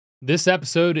This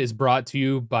episode is brought to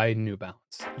you by New Balance.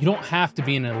 You don't have to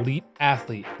be an elite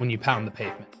athlete when you pound the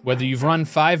pavement. Whether you've run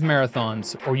 5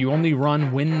 marathons or you only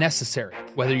run when necessary,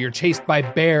 whether you're chased by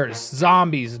bears,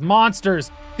 zombies, monsters,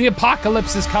 the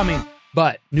apocalypse is coming.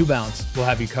 But New Balance will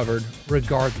have you covered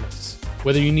regardless.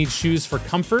 Whether you need shoes for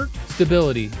comfort,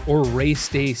 stability, or race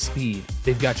day speed,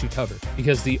 they've got you covered.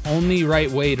 Because the only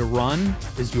right way to run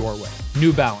is your way.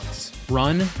 New Balance.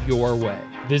 Run your way.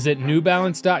 Visit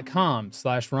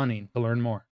newbalance.com/running to learn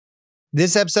more.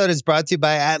 This episode is brought to you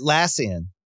by Atlassian.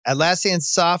 Atlassian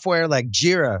software like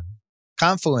Jira,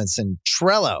 Confluence, and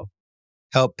Trello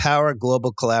help power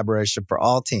global collaboration for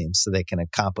all teams so they can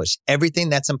accomplish everything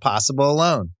that's impossible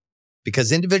alone.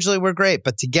 Because individually we're great,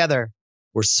 but together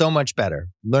we're so much better.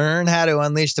 Learn how to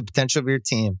unleash the potential of your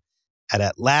team at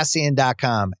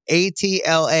Atlassian.com.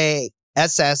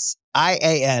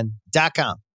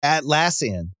 Atlassian.com.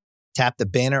 Atlassian. Tap the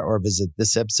banner or visit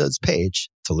this episode's page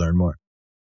to learn more.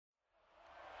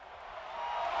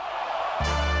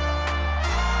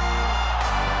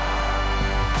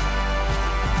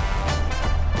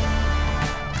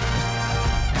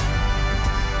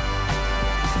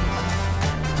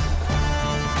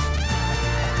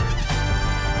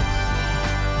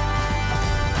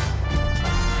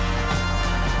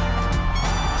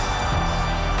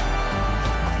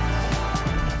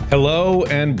 Hello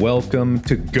and welcome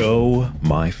to Go,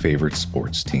 my favorite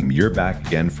sports team. You're back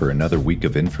again for another week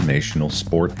of informational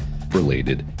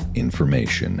sport-related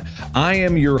information. I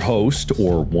am your host,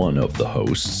 or one of the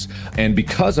hosts, and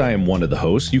because I am one of the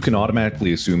hosts, you can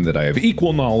automatically assume that I have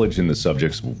equal knowledge in the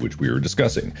subjects of which we are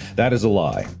discussing. That is a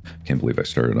lie. Can't believe I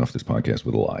started off this podcast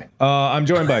with a lie. I'm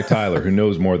joined by Tyler, who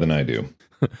knows more than I do.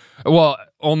 Well,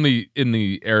 only in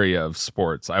the area of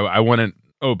sports. I wouldn't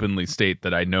openly state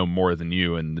that I know more than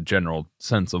you in the general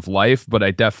sense of life, but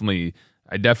I definitely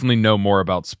know more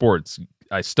about sports.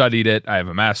 I studied it. I have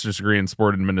a master's degree in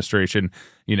sport administration.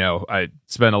 You know, I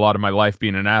spent a lot of my life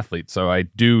being an athlete, so I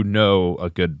do know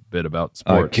a good bit about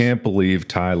sports. I can't believe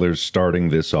Tyler's starting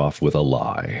this off with a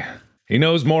lie. He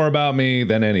knows more about me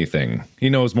than anything. He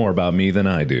knows more about me than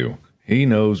I do. He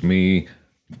knows me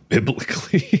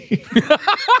biblically.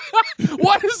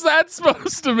 What is that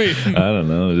supposed to mean? I don't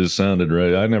know. It just sounded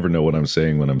right. I never know what I'm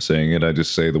saying when I'm saying it. I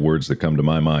just say the words that come to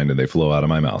my mind and they flow out of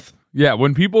my mouth. Yeah,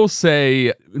 when people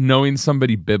say knowing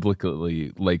somebody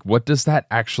biblically, like, what does that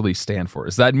actually stand for?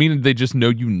 Does that mean they just know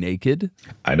you naked?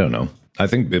 I don't know. I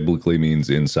think biblically means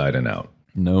inside and out.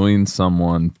 Knowing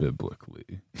someone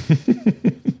biblically.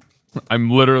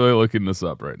 I'm literally looking this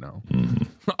up right now. Mm-hmm.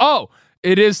 Oh,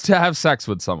 it is to have sex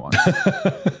with someone.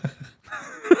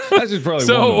 That's just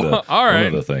probably all right. one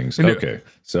of the things. Okay,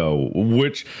 so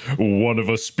which one of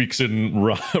us speaks in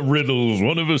riddles?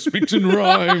 One of us speaks in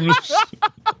rhymes.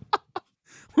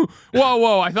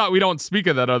 Whoa, I thought we don't speak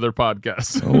of that other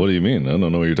podcast. What do you mean? I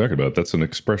don't know what you're talking about. That's an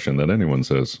expression that anyone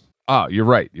says. Oh, you're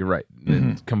right.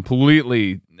 Mm-hmm.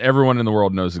 Completely, everyone in the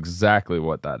world knows exactly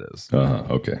what that is.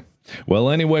 Okay. Well,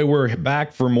 anyway, we're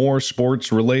back for more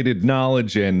sports-related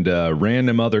knowledge and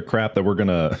random other crap that we're going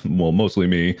to, well, mostly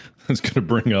me, is going to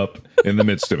bring up in the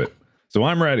midst of it. So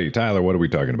I'm ready. Tyler, what are we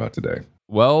talking about today?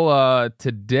 Well,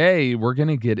 today we're going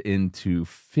to get into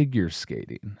figure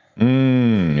skating.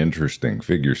 Interesting.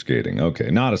 Figure skating. Okay,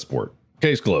 not a sport.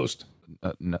 Case closed.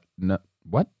 No.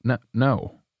 What?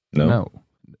 No.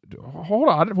 Hold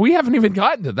on. We haven't even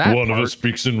gotten to that One of us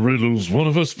speaks in riddles. One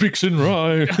of us speaks in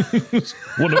rhymes.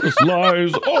 One of us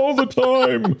lies all the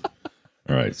time.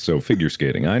 All right. So figure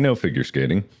skating. I know figure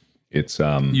skating. It's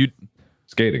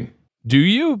skating. Do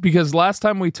you? Because last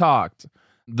time we talked,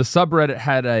 the subreddit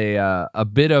had a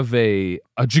bit of a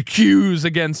jacuzzi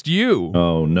against you.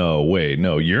 Oh, no. Wait.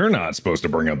 No, you're not supposed to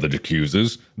bring up the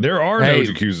jacuzzis. There are no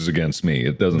jacuzzis against me.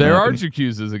 It doesn't There happen. are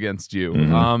jacuzzis against you.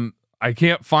 Mm-hmm. I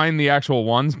can't find the actual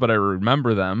ones, but I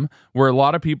remember them, where a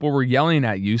lot of people were yelling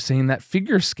at you saying that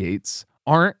figure skates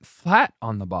aren't flat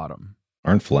on the bottom.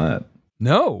 Aren't flat.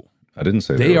 No. I didn't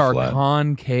say they were are flat.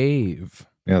 Concave.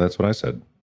 Yeah, that's what I said.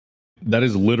 That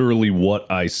is literally what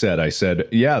I said. I said,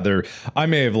 yeah, I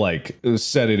may have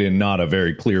said it in not a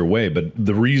very clear way, but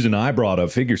the reason I brought up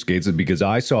figure skates is because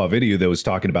I saw a video that was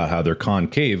talking about how they're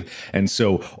concave. And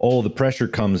so all the pressure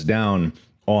comes down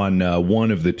on one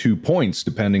of the 2 points,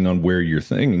 depending on where you're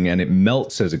thinking, and it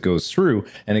melts as it goes through,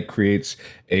 and it creates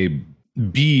a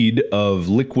bead of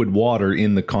liquid water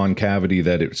in the concavity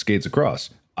that it skates across.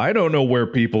 I don't know where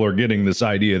people are getting this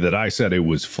idea that I said it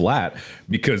was flat,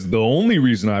 because the only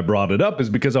reason I brought it up is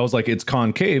because I was like, it's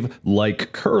concave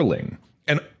like curling.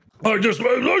 And I'm just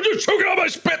choking on my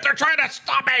spit. They're trying to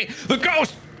stop me. The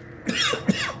ghost.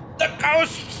 The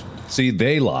ghosts. See,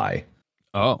 they lie.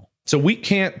 Oh. So we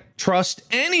can't trust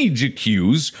any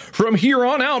GQs from here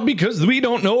on out because we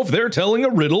don't know if they're telling a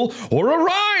riddle or a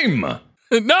rhyme.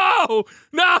 No,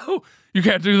 you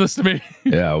can't do this to me.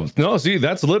 Yeah, no, see,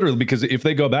 that's literally because if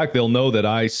they go back, they'll know that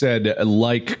I said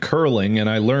like curling, and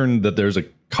I learned that there's a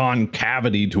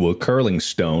concavity to a curling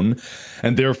stone,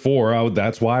 and therefore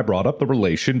that's why I brought up the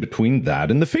relation between that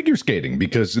and the figure skating,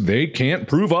 because they can't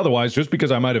prove otherwise. Just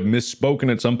because I might have misspoken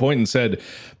at some point and said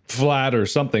flat or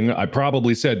something, I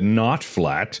probably said not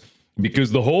flat,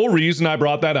 because the whole reason I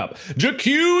brought that up.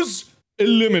 GQs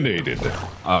eliminated.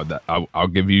 I'll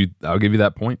give you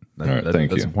that point. All right,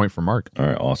 thank you. That's a point for Mark. All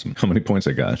right, awesome. How many points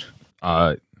I got?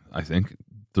 I think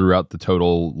throughout the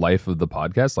total life of the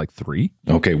podcast, like 3.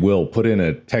 Okay, Will, put in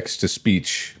a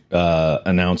text-to-speech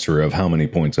announcer of how many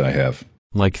points I have.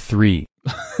 Like 3.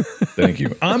 Thank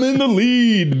you. I'm in the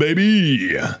lead,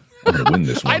 baby. I'm gonna win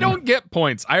this one. I don't get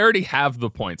points. I already have the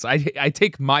points. I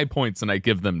take my points and I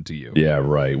give them to you. Yeah,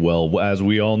 right. Well, as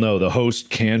we all know, the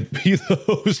host can't be the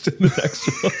host in the next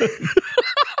one.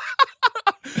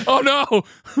 Oh no!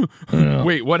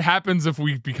 Wait, what happens if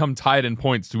we become tied in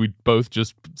points? Do we both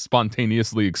just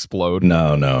spontaneously explode?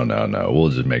 No. We'll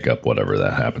just make up whatever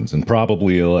that happens, and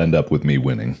probably it'll end up with me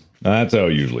winning. That's how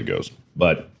it usually goes.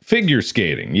 But figure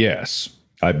skating, yes.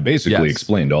 I basically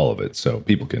explained all of it, so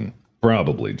people can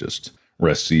probably just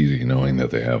rest easy knowing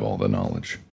that they have all the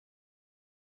knowledge.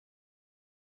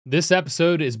 This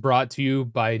episode is brought to you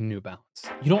by New Balance.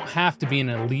 You don't have to be an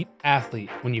elite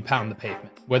athlete when you pound the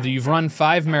pavement. Whether you've run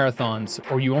 5 marathons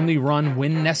or you only run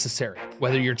when necessary,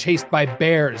 whether you're chased by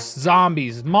bears,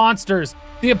 zombies, monsters,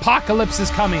 the apocalypse is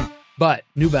coming. But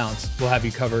New Balance will have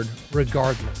you covered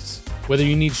regardless. Whether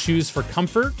you need shoes for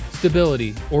comfort,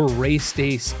 stability, or race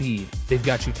day speed, they've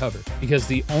got you covered. Because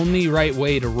the only right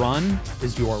way to run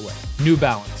is your way. New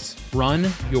Balance. Run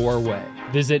your way.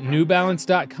 Visit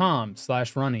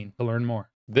newbalance.com/running to learn more.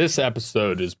 This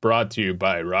episode is brought to you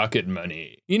by Rocket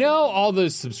Money. You know, all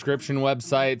those subscription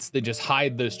websites, they just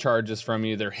hide those charges from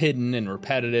you. They're hidden and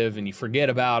repetitive and you forget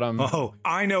about them. Oh,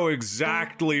 I know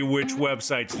exactly which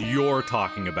websites you're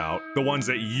talking about. The ones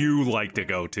that you like to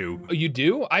go to. Oh, you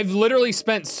do? I've literally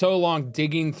spent so long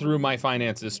digging through my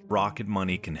finances. Rocket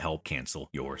Money can help cancel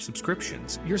your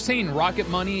subscriptions. You're saying Rocket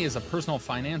Money is a personal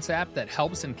finance app that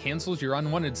helps and cancels your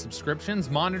unwanted subscriptions,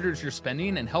 monitors your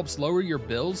spending, and helps lower your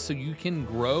bills so you can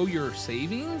grow your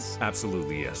savings?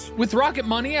 Absolutely, yes. With Rocket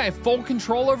Money, I have full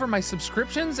control over my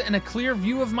subscriptions and a clear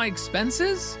view of my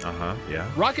expenses. Yeah.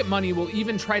 Rocket Money will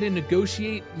even try to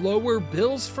negotiate lower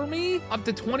bills for me, up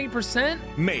to 20%.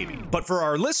 Maybe. But for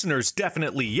our listeners,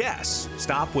 definitely yes.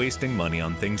 Stop wasting money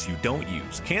on things you don't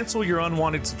use. Cancel your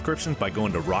unwanted subscriptions by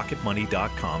going to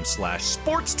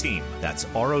rocketmoney.com/sportsteam. That's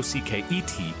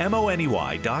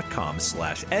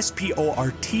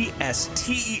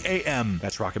rocketmoney.com/SPORTSTEAM.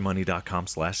 That's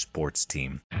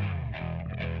rocketmoney.com/sportsteam.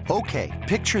 Okay,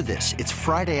 picture this. It's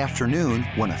Friday afternoon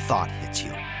when a thought hits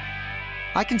you.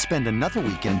 I can spend another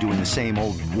weekend doing the same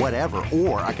old whatever,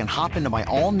 or I can hop into my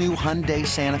all-new Hyundai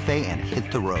Santa Fe and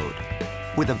hit the road.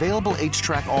 With available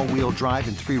H-Track all-wheel drive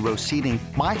and 3-row seating,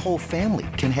 my whole family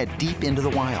can head deep into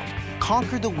the wild.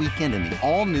 Conquer the weekend in the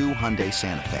all-new Hyundai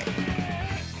Santa Fe.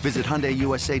 Visit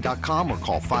HyundaiUSA.com or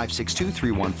call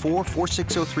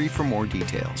 562-314-4603 for more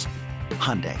details.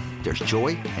 Hyundai, there's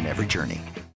joy in every journey.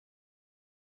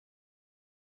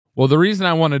 Well, the reason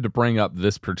I wanted to bring up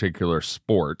this particular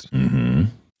sport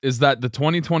is that the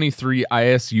 2023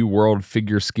 ISU World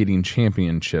Figure Skating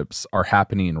Championships are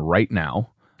happening right now.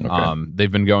 Okay.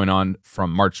 They've been going on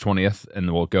from March 20th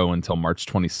and will go until March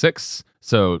 26th.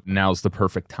 So now's the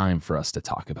perfect time for us to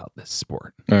talk about this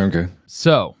sport. Okay.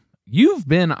 So you've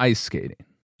been ice skating.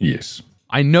 Yes.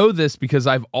 I know this because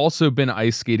I've also been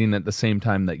ice skating at the same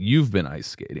time that you've been ice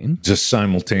skating. Just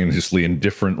simultaneously in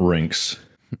different rinks.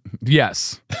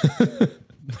 Yes.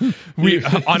 We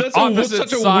on opposite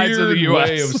sides of the U.S.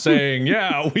 way of saying,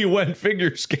 yeah, we went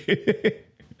figure skating.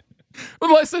 But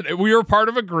listen, we were part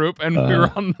of a group and we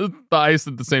were on the ice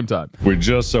at the same time. We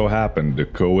just so happened to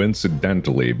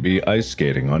coincidentally be ice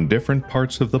skating on different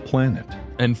parts of the planet.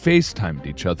 And FaceTimed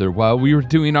each other while we were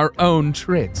doing our own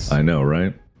tricks. I know,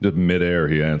 right? Just midair,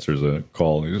 he answers a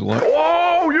call. He's like,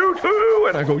 "Whoa, you too!"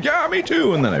 And I go, "Yeah, me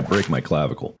too." And then I break my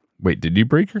clavicle. Wait, did you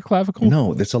break your clavicle?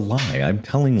 No, that's a lie. I'm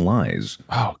telling lies.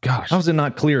 Oh, gosh. How is it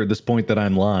not clear at this point that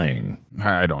I'm lying?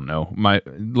 I don't know.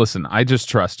 Listen, I just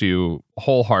trust you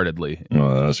wholeheartedly.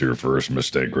 Well, that's your first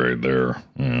mistake right there.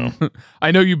 Yeah.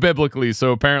 I know you biblically,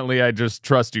 so apparently I just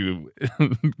trust you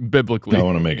biblically. I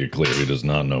want to make it clear he does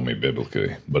not know me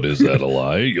biblically. But is that a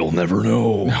lie? You'll never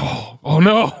know. Oh,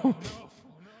 no.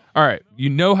 All right. You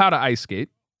know how to ice skate.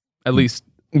 At least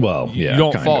well, yeah, you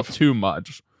don't kind fall of. too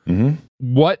much. Mm-hmm.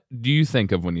 What do you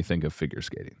think of when you think of figure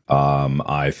skating?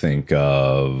 I think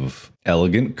of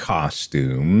elegant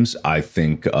costumes. I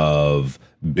think of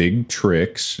big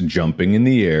tricks, jumping in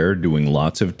the air, doing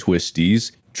lots of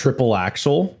twisties. Triple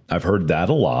axel. I've heard that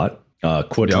a lot.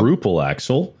 Quadruple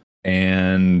axel.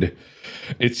 And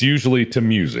it's usually to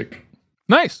music.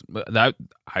 Nice.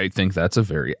 I think that's a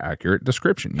very accurate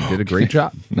description. You did a great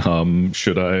job.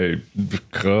 Should I?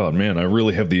 God, man, I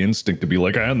really have the instinct to be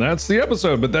like, and that's the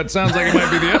episode, but that sounds like it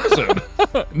might be the episode.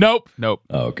 Nope.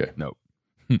 Oh, okay. Nope.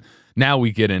 Now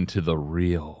we get into the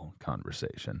real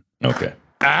conversation. Okay.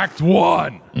 Act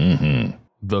 1. Mm-hmm.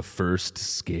 The first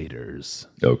skaters.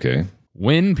 Okay.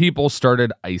 When people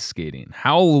started ice skating,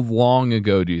 how long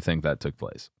ago do you think that took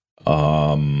place?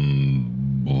 Well,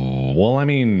 I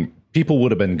mean, people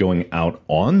would have been going out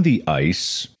on the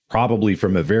ice probably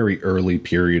from a very early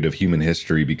period of human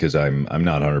history, because I'm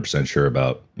not 100% sure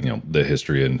about, the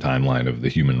history and timeline of the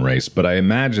human race, but I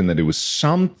imagine that it was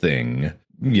something,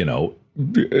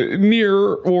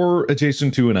 near or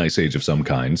adjacent to an ice age of some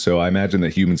kind. So I imagine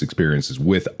that humans' experiences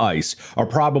with ice are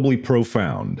probably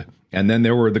profound. And then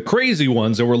there were the crazy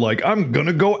ones that were like, I'm going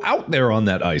to go out there on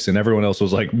that ice. And everyone else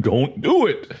was like, don't do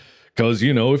it. Because,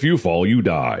 if you fall, you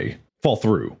die. Fall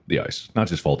through the ice, not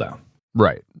just fall down.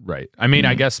 Right. I mean,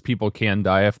 I guess people can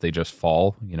die if they just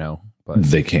fall, but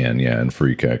They can, yeah. And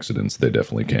freak accidents, they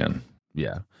definitely can.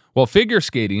 yeah. Well, figure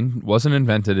skating wasn't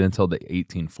invented until the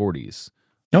 1840s.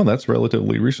 No, that's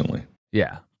relatively recently.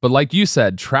 Yeah. But like you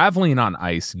said, traveling on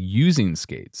ice using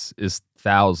skates is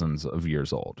thousands of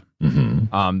years old.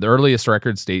 Mm-hmm. The earliest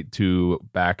records date to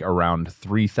back around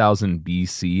 3000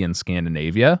 BC in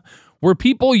Scandinavia, where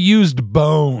people used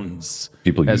bones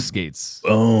as skates.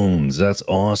 Bones. That's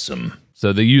awesome.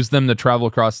 So they used them to travel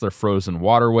across their frozen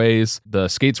waterways. The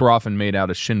skates were often made out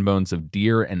of shin bones of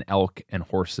deer and elk and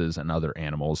horses and other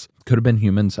animals. Could have been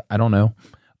humans. I don't know.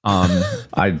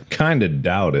 I kind of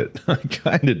doubt it. I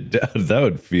kind of doubt that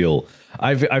would feel.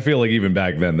 I feel like even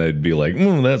back then they'd be like,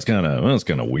 that's kind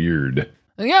of weird.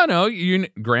 Yeah, no,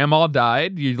 grandma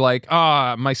died. You're like,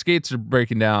 my skates are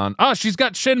breaking down. She's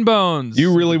got shin bones.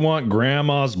 You really want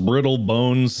grandma's brittle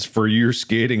bones for your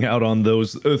skating out on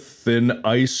those thin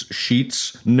ice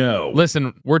sheets? No.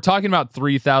 Listen, we're talking about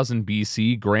 3000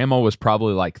 BC. Grandma was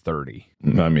probably like 30.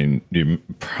 I mean, you're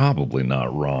probably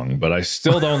not wrong, but I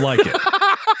still don't like it.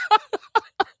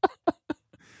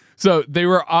 So they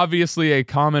were obviously a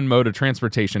common mode of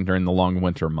transportation during the long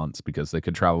winter months because they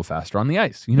could travel faster on the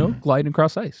ice, gliding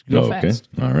across ice. Go fast.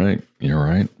 All right. You're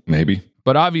right. Maybe.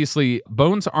 But obviously,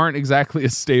 bones aren't exactly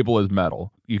as stable as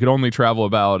metal. You could only travel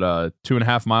about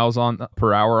 2.5 miles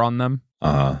per hour on them.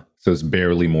 So it's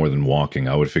barely more than walking.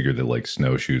 I would figure that like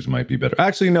snowshoes might be better.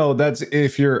 Actually, no, that's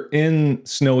if you're in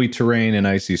snowy terrain and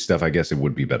icy stuff, I guess it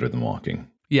would be better than walking.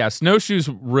 Yeah, snowshoes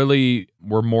really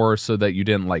were more so that you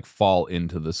didn't like fall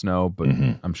into the snow, but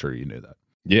I'm sure you knew that.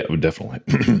 Yeah,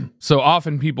 definitely. So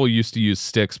often people used to use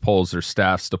sticks, poles, or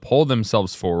staffs to pull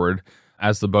themselves forward,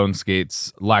 as the bone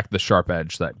skates lack the sharp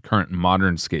edge that current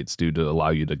modern skates do to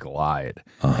allow you to glide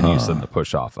and use them to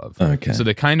push off of. Okay. So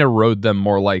they kind of rode them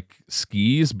more like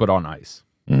skis, but on ice.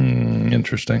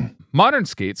 Interesting. Modern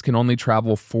skates can only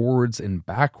travel forwards and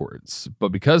backwards, but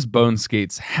because bone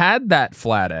skates had that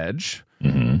flat edge,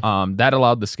 that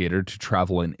allowed the skater to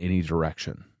travel in any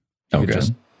direction. You could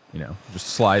just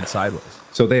slide sideways.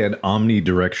 So they had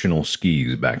omnidirectional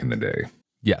skis back in the day.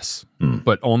 Yes,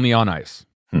 but only on ice.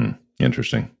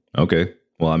 Interesting. Okay.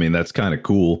 Well, I mean, that's kind of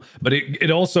cool, but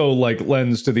it also like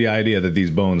lends to the idea that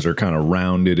these bones are kind of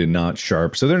rounded and not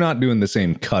sharp. So they're not doing the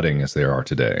same cutting as they are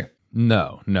today.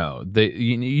 No.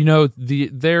 They,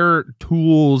 their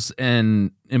tools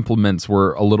and implements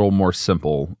were a little more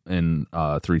simple in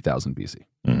 3000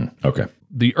 BC. Okay.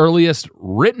 The earliest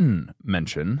written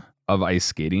mention of ice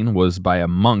skating was by a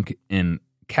monk in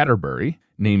Canterbury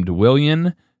named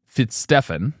William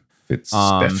Fitzstephen.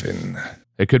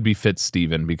 It could be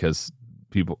Fitzstephen because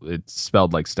it's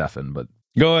spelled like Stephen, but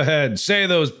Go ahead. Say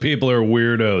those people are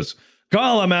weirdos.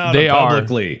 Call them out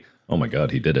publicly. Oh my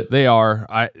God, he did it. They are.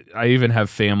 I even have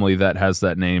family that has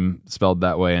that name spelled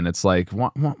that way, and it's like,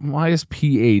 why is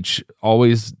PH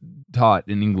always taught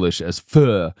in English as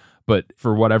F, but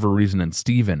for whatever reason in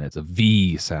Stephen, it's a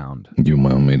V sound? You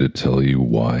want me to tell you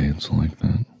why it's like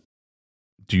that?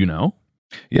 Do you know?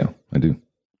 Yeah, I do.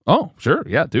 Oh, sure.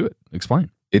 Yeah, do it. Explain.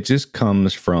 It just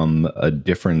comes from a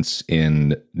difference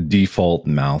in default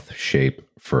mouth shape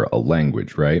for a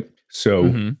language, right?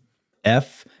 So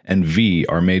F and V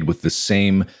are made with the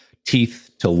same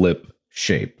teeth to lip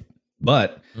shape.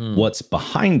 But what's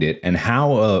behind it and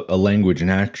how a language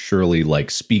naturally like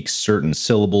speaks certain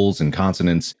syllables and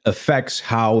consonants affects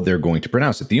how they're going to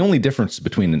pronounce it. The only difference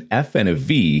between an F and a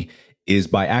V is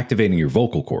by activating your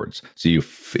vocal cords. So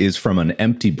is from an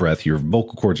empty breath, your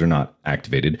vocal cords are not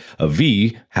activated. A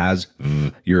V has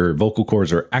your vocal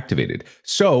cords are activated.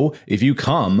 So if you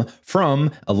come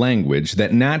from a language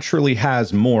that naturally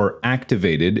has more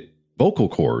activated vocal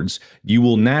cords, you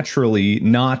will naturally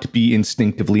not be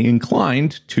instinctively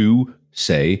inclined to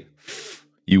say f.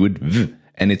 You would v.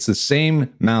 And it's the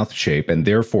same mouth shape, and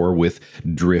therefore with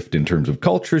drift in terms of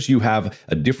cultures, you have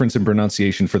a difference in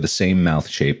pronunciation for the same mouth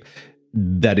shape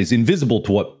that is invisible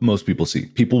to what most people see.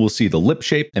 People will see the lip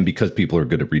shape, and because people are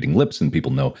good at reading lips and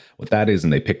people know what that is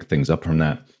and they pick things up from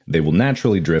that, they will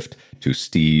naturally drift to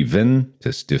Steven,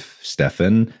 to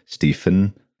Stefan,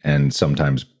 Stephen, and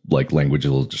sometimes like language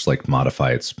will just like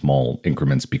modify its small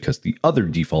increments because the other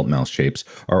default mouth shapes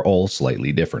are all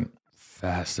slightly different.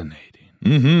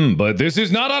 Fascinating. But this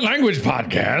is not a language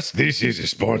podcast. This is a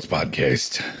sports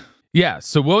podcast. Yeah,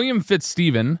 so William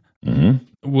Fitzstephen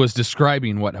was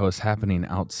describing what was happening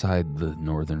outside the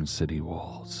northern city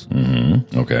walls.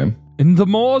 Okay. In the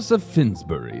moors of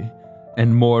Finsbury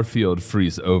and Moorfield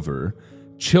freeze over,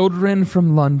 children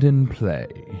from London play.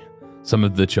 Some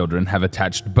of the children have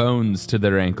attached bones to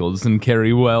their ankles and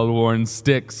carry well-worn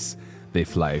sticks. They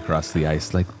fly across the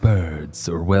ice like birds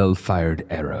or well-fired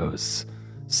arrows.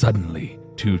 Suddenly,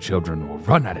 two children will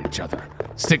run at each other,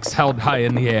 sticks held high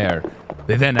in the air.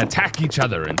 They then attack each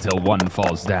other until one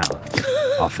falls down.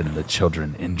 Often the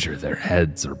children injure their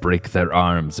heads or break their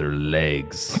arms or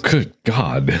legs. Good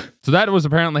God. So that was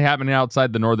apparently happening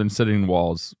outside the northern city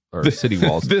walls.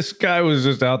 This guy was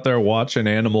just out there watching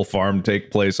Animal Farm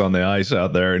take place on the ice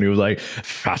out there, and he was like,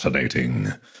 fascinating.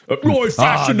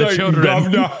 Fascinating, the children.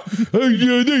 Governor.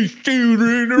 These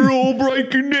children are all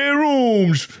breaking their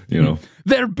arms. You know.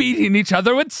 They're beating each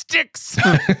other with sticks.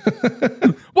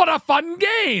 What a fun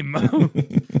game.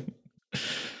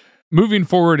 Moving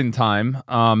forward in time,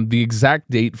 the exact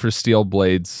date for steel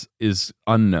blades is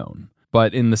unknown.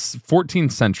 But in the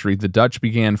 14th century, the Dutch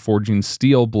began forging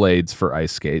steel blades for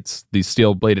ice skates. These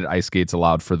steel-bladed ice skates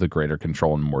allowed for the greater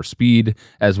control and more speed,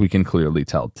 as we can clearly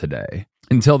tell today.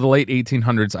 Until the late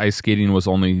 1800s, ice skating was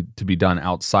only to be done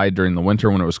outside during the winter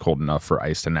when it was cold enough for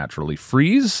ice to naturally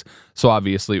freeze. So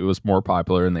obviously it was more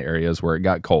popular in the areas where it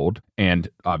got cold and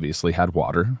obviously had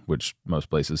water, which most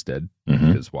places did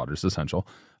because water is essential.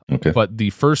 Okay. But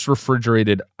the first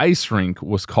refrigerated ice rink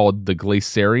was called the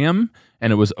Glacerium,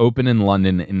 and it was open in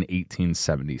London in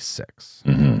 1876.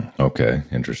 Okay,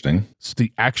 interesting. So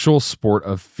the actual sport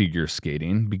of figure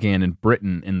skating began in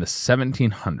Britain in the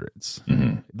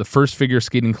 1700s. The first figure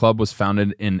skating club was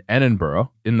founded in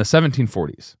Edinburgh in the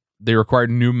 1740s. They required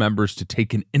new members to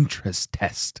take an interest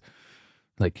test.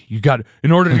 Like,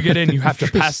 in order to get in, you have to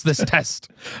pass this test.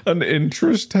 An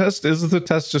interest test? Is the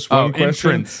test just one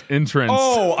question? Entrance.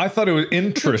 Oh, I thought it was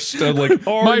interest. Like,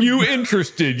 are you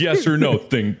interested? Yes or no?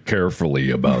 Think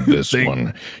carefully about this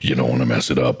one. You don't want to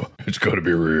mess it up. It's got to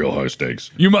be real high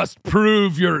stakes. You must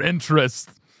prove your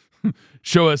interest.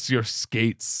 Show us your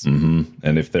skates.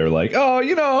 And if they're like, oh,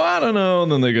 I don't know,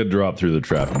 and then they get dropped through the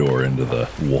trap door into the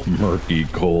murky,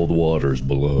 cold waters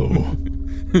below.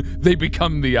 They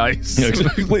become the ice.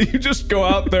 Exactly. You just go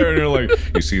out there and you're like,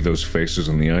 you see those faces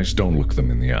in the ice? Don't look them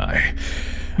in the eye.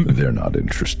 They're not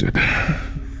interested.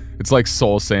 It's like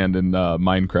Soul Sand in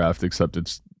Minecraft, except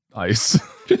it's ice.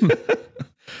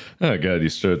 Oh, God, you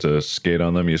start to skate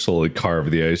on them. You slowly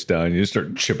carve the ice down. You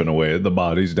start chipping away at the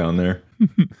bodies down there.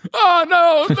 Oh,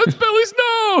 no, that's Billy's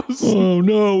nose. Oh,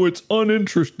 no, it's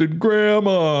uninterested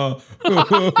grandma.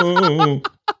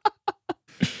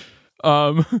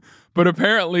 But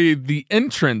apparently the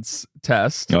entrance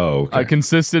test okay.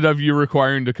 Consisted of you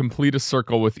requiring to complete a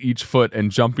circle with each foot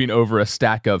and jumping over a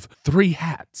stack of 3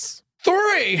 hats.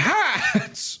 3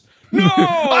 hats? No!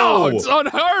 Oh, it's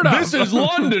unheard of. This is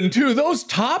London, too. Those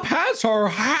top hats are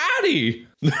hatty.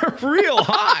 They're real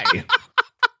high.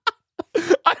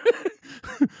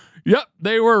 Yep,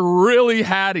 they were really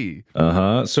hatty.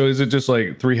 So is it just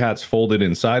like 3 hats folded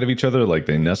inside of each other, like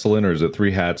they nestle in, or is it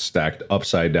 3 hats stacked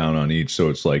upside down on each? So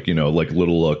it's like, like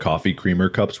little coffee creamer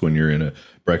cups when you're in a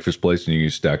breakfast place and you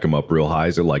stack them up real high.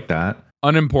 Is it like that?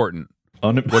 Unimportant.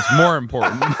 What's more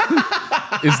important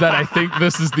is that I think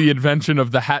this is the invention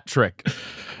of the hat trick.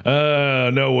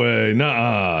 No way.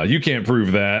 Nuh-uh. You can't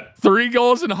prove that. 3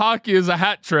 goals in hockey is a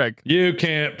hat trick. You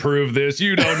can't prove this.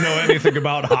 You don't know anything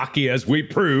about hockey, as we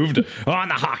proved on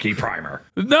the Hockey Primer.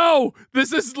 No,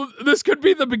 this could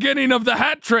be the beginning of the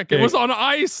hat trick. It was on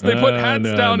ice. They put hats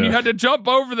down. no. You had to jump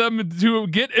over them to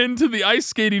get into the ice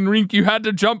skating rink. You had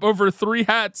to jump over 3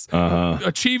 hats,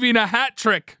 achieving a hat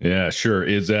trick. Yeah, sure.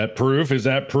 Is that proof?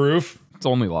 It's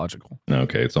only logical.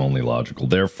 Okay, it's only logical.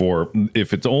 Therefore,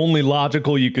 if it's only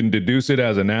logical, you can deduce it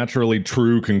as a naturally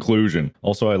true conclusion.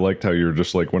 Also, I liked how you're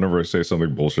just like, whenever I say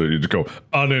something bullshit, you just go,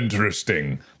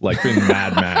 uninteresting. Like in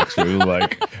Mad Max, where you're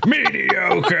like,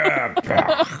 mediocre.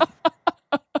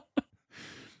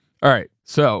 All right,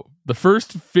 so the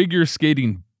first figure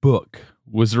skating book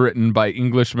was written by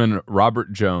Englishman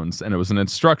Robert Jones, and it was an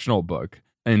instructional book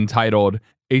entitled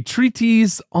A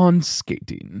Treatise on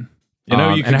Skating. You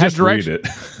know, you can just read it.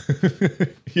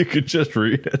 You could just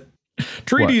read it.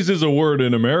 Treatise is a word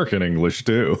in American English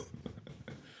too.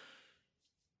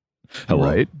 Hello.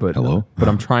 Right, but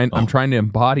I'm trying to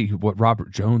embody what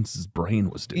Robert Jones's brain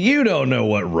was doing. You don't know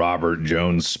what Robert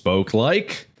Jones spoke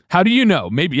like. How do you know?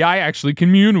 Maybe I actually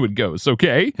commune with ghosts,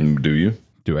 okay? Do you?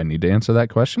 Do I need to answer that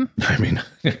question? I mean,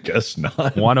 I guess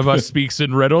not. One of us speaks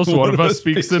in riddles, one of us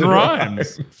speaks in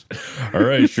rhymes. All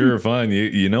right, sure, fine.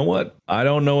 You know what? I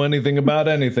don't know anything about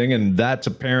anything, and that's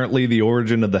apparently the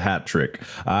origin of the hat trick.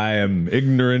 I am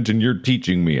ignorant, and you're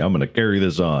teaching me. I'm going to carry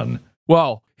this on.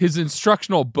 Well, his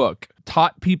instructional book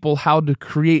taught people how to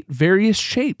create various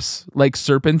shapes, like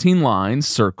serpentine lines,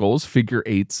 circles, figure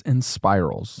eights, and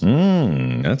spirals.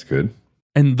 That's good.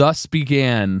 And thus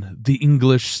began the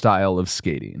English style of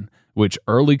skating, which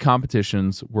early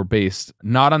competitions were based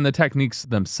not on the techniques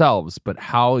themselves, but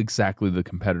how exactly the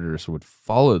competitors would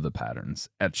follow the patterns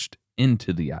etched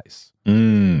into the ice.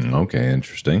 Okay,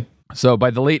 interesting. So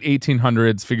by the late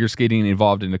 1800s, figure skating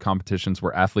evolved into competitions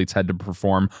where athletes had to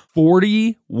perform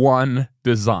 41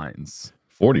 designs.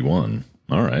 41.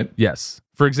 All right. Yes.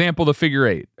 For example, the figure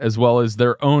eight, as well as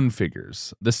their own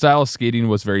figures. The style of skating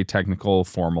was very technical,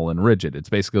 formal, and rigid. It's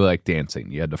basically like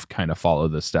dancing. You had to kind of follow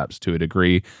the steps to a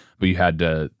degree, but you had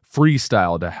to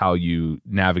freestyle to how you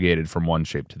navigated from one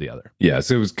shape to the other. Yeah,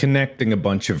 so it was connecting a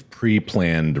bunch of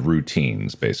pre-planned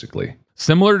routines, basically.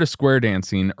 Similar to square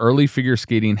dancing, early figure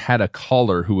skating had a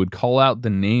caller who would call out the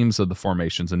names of the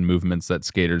formations and movements that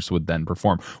skaters would then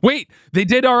perform. Wait, they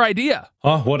did our idea.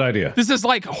 Huh? What idea? This is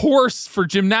like horse for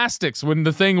gymnastics, when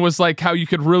the thing was like how you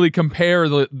could really compare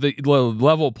the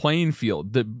level playing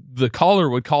field. The caller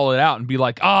would call it out and be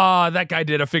like, that guy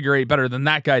did a figure eight better than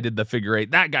that guy did the figure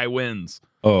eight. That guy wins.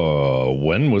 Oh,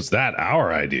 when was that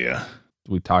our idea?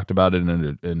 We talked about it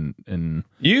in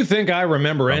You think I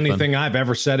remember something. anything I've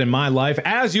ever said in my life?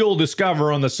 As you'll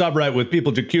discover on the subreddit with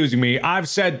people accusing me, I've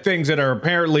said things that are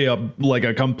apparently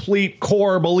a complete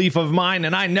core belief of mine,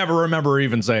 and I never remember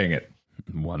even saying it.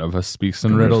 One of us speaks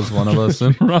in riddles, one of us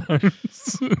in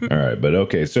rhymes. All right, but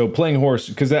okay, so playing horse,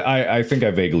 because I think I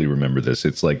vaguely remember this.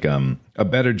 It's like a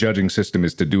better judging system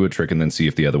is to do a trick and then see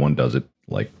if the other one does it,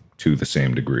 like, to the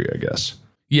same degree, I guess.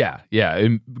 Yeah.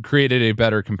 It created a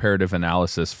better comparative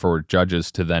analysis for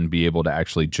judges to then be able to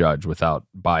actually judge without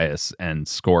bias and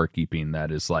scorekeeping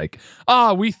that is like,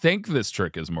 we think this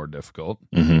trick is more difficult.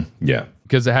 Mm-hmm. Yeah.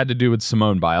 Because it had to do with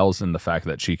Simone Biles and the fact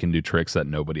that she can do tricks that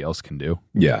nobody else can do.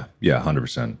 Yeah,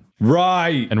 100%.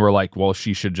 Right. And we're like, well,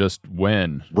 she should just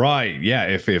win. Right, yeah.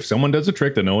 If someone does a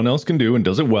trick that no one else can do and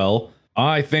does it well,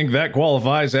 I think that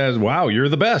qualifies as, wow, you're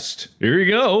the best. Here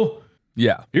you go.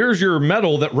 Yeah. Here's your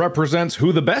medal that represents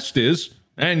who the best is,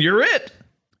 and you're it.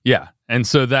 Yeah. And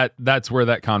so that's where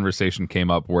that conversation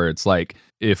came up, where it's like,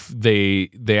 if they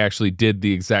actually did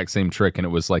the exact same trick and it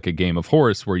was like a game of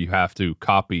horse where you have to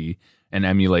copy and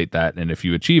emulate that, and if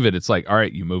you achieve it, it's like, all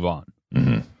right, you move on.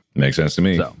 Mm-hmm. Makes sense to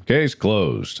me. So, case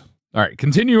closed. All right,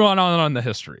 continue on the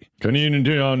history.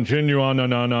 Continue on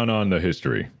the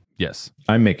history. Yes.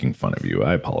 I'm making fun of you.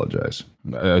 I apologize.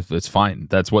 It's fine.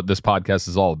 That's what this podcast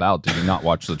is all about. Did you not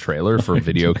watch the trailer for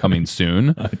video coming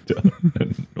soon? I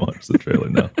didn't watch the trailer,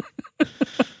 no.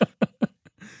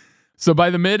 So by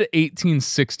the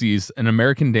mid-1860s, an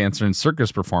American dancer and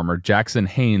circus performer, Jackson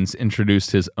Haynes,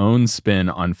 introduced his own spin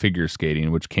on figure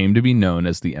skating, which came to be known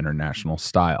as the international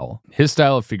style. His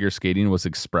style of figure skating was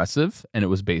expressive, and it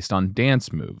was based on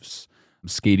dance moves,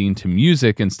 skating to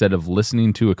music instead of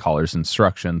listening to a caller's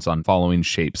instructions on following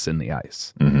shapes in the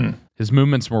ice. Mm-hmm. His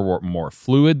movements were more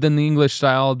fluid than the English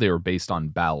style. They were based on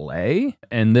ballet,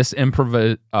 and this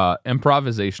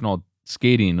improvisational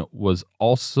skating was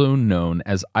also known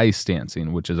as ice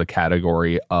dancing, which is a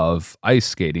category of ice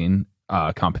skating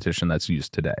competition that's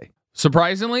used today.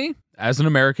 Surprisingly, as an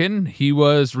American, he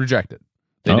was rejected.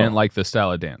 They didn't like the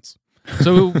style of dance.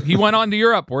 So he went on to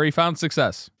Europe where he found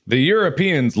success. The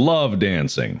Europeans love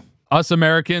dancing. Us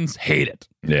Americans hate it.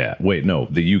 Yeah. Wait, no.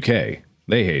 The UK,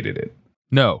 they hated it.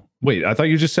 No. Wait, I thought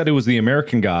you just said it was the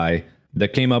American guy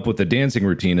that came up with the dancing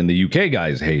routine and the UK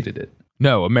guys hated it.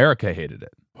 No, America hated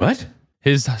it. What?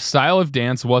 His style of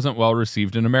dance wasn't well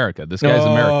received in America. This guy's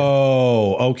American.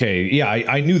 Oh, okay. Yeah,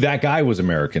 I knew that guy was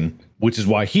American, which is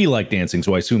why he liked dancing.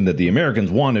 So I assumed that the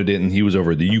Americans wanted it and he was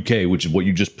over the UK, which is what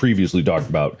you just previously talked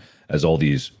about as all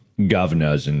these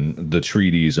governors and the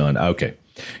treaties on. Okay.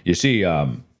 You see,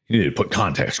 you need to put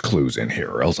context clues in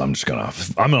here or else I'm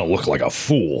gonna look like a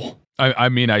fool. I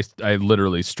mean, I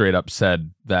literally straight up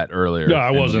said that earlier. No, I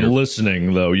wasn't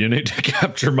listening, though. You need to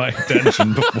capture my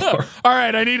attention before. All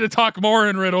right, I need to talk more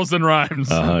in riddles and rhymes.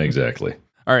 Exactly.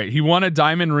 All right, he won a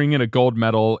diamond ring and a gold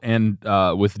medal and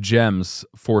with gems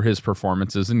for his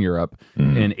performances in Europe.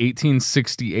 In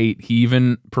 1868, he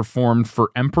even performed for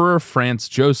Emperor Franz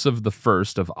Joseph I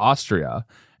of Austria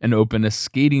and opened a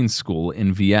skating school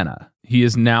in Vienna. He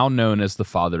is now known as the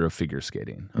father of figure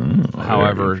skating.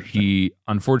 However, he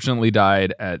unfortunately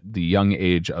died at the young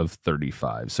age of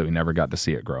 35, so he never got to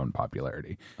see it grow in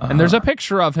popularity. And there's a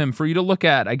picture of him for you to look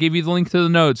at. I gave you the link to the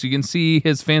notes. You can see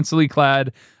his fancily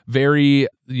clad, very,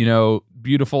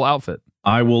 beautiful outfit.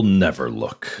 I will never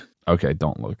look. Okay,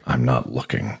 don't look. I'm not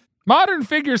looking. Modern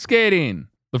figure skating.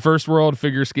 The first World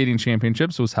Figure Skating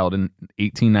Championships was held in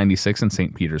 1896 in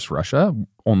St. Peters, Russia.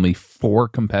 Only 4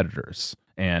 competitors.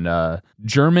 And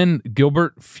German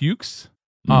Gilbert Fuchs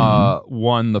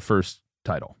won the first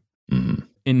title.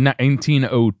 In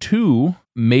 1902,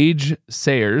 Madge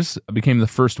Sayers became the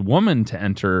first woman to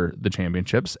enter the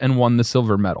championships and won the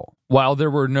silver medal. While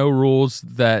there were no rules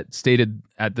that stated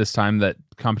at this time that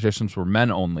competitions were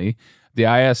men only, the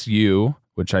ISU,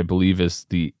 which I believe is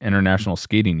the International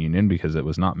Skating Union because it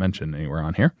was not mentioned anywhere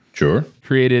on here, Sure,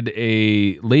 created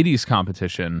a ladies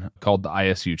competition called the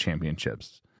ISU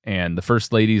Championships. And the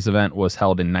first ladies event was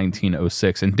held in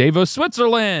 1906 in Davos,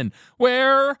 Switzerland,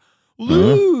 where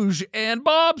luge and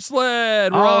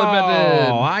bobsled were all invented.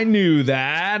 Oh, I knew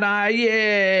that.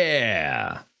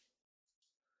 Yeah.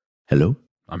 Hello?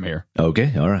 I'm here.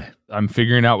 Okay, all right. I'm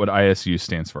figuring out what ISU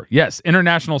stands for. Yes,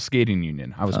 International Skating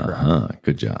Union. I was correct.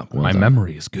 Good job. Well My done.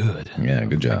 memory is good. Yeah,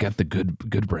 good job. I got the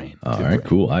good brain. All Good right, brain.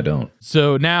 cool. I don't.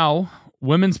 So now,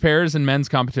 women's pairs and men's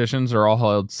competitions are all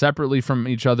held separately from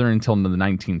each other until the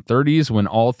 1930s, when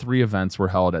all 3 events were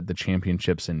held at the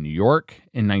championships in New York.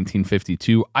 In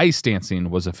 1952, ice dancing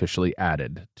was officially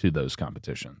added to those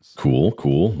competitions. Cool.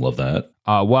 Love that.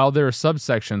 While there are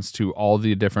subsections to all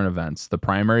the different events, the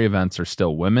primary events are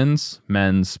still women's,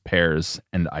 men's, pairs,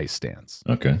 and ice dance.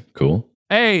 Okay, cool.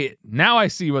 Hey, now I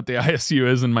see what the ISU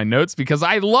is in my notes because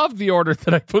I love the order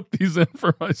that I put these in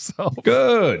for myself.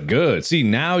 Good. See,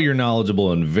 now you're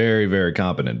knowledgeable and very, very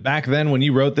competent. Back then, when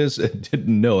you wrote this, I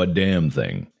didn't know a damn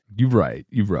thing. You're right.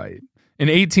 In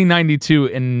 1892,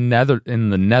 in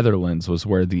the Netherlands was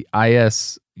where the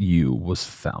ISU was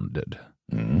founded.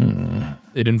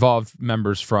 It involved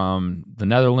members from the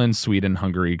Netherlands, Sweden,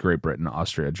 Hungary, Great Britain,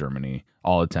 Austria, Germany,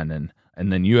 all attending.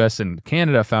 And then US and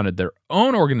Canada founded their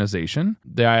own organization,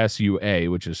 the ISUA,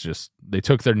 which is just, they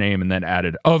took their name and then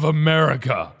added of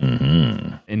America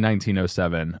in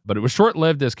 1907. But it was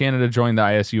short-lived as Canada joined the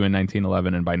ISU in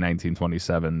 1911, and by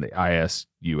 1927, the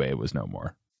ISUA was no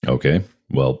more. Okay,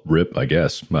 well, rip, I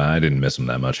guess. I didn't miss them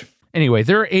that much. Anyway,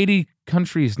 there are 80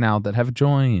 countries now that have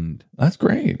joined. That's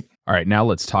great. All right, now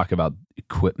let's talk about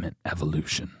equipment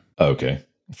evolution. Okay,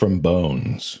 from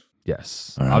bones.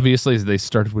 Yes. All right. Obviously, they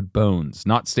started with bones.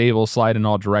 Not stable, slide in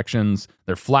all directions.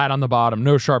 They're flat on the bottom,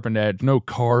 no sharpened edge, no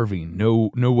carving,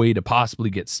 no way to possibly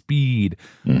get speed.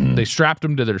 They strapped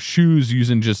them to their shoes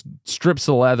using just strips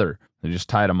of leather. They just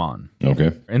tied them on.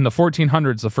 Okay. In the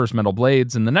 1400s, the first metal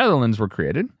blades in the Netherlands were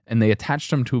created, and they attached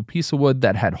them to a piece of wood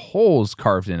that had holes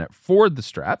carved in it for the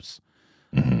straps.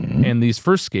 And these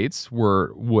first skates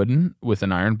were wooden with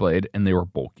an iron blade, and they were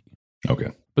bulky.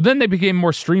 Okay. But then they became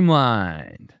more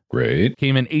streamlined. Great.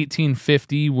 Came in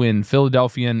 1850 when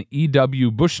Philadelphian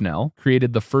E.W. Bushnell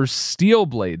created the first steel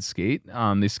blade skate.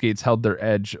 These skates held their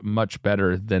edge much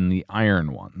better than the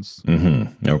iron ones.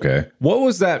 Okay. What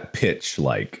was that pitch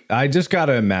like? I just got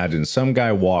to imagine some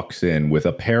guy walks in with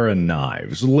a pair of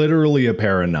knives, literally a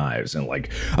pair of knives, and like,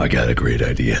 I got a great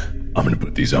idea. I'm going to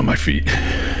put these on my feet.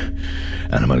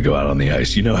 And I'm going to go out on the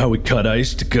ice. You know how we cut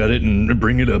ice to cut it and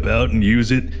bring it up out and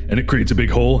use it, and it creates a big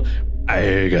hole?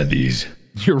 I got these.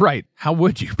 You're right. How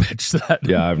would you pitch that?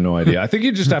 Yeah, I have no idea. I think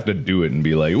you just have to do it and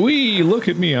be like, wee, look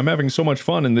at me. I'm having so much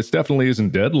fun, and this definitely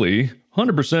isn't deadly.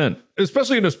 100%.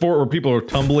 Especially in a sport where people are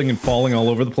tumbling and falling all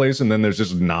over the place, and then there's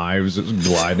just knives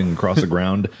gliding across the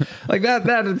ground. Like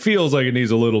that it feels like it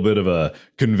needs a little bit of a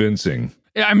convincing.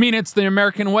 Yeah, I mean, it's the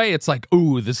American way. It's like,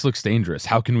 ooh, this looks dangerous.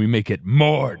 How can we make it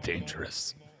more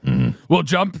dangerous? Mm-hmm. We'll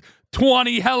jump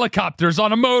 20 helicopters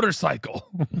on a motorcycle.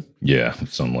 Yeah,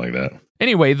 something like that.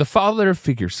 Anyway, the father of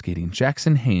figure skating,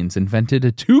 Jackson Haynes, invented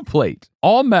a 2-plate,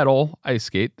 all-metal ice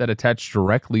skate that attached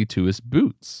directly to his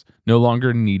boots, no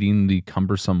longer needing the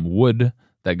cumbersome wood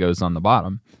that goes on the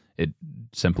bottom. It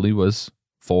simply was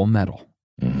full metal.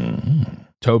 Mm-hmm.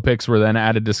 Toe picks were then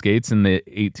added to skates in the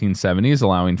 1870s,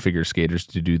 allowing figure skaters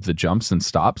to do the jumps and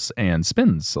stops and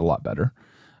spins a lot better.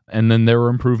 And then there were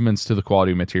improvements to the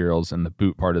quality of materials and the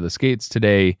boot part of the skates.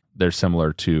 Today,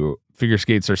 figure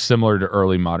skates are similar to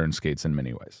early modern skates in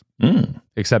many ways,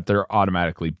 except they're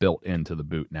automatically built into the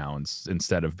boot now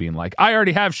instead of being like, I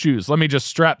already have shoes. Let me just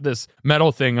strap this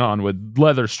metal thing on with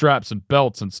leather straps and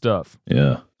belts and stuff.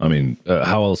 Yeah. I mean,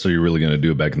 how else are you really going to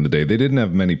do it back in the day? They didn't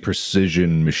have many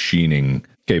precision machining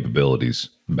capabilities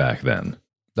back then.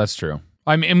 That's true.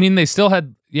 I mean, they still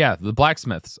had, the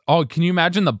blacksmiths. Oh, can you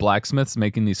imagine the blacksmiths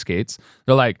making these skates?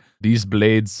 They're like, these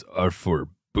blades are for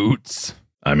boots.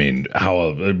 I mean,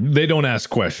 how they don't ask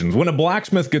questions. When a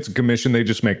blacksmith gets a commission, they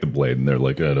just make the blade, and they're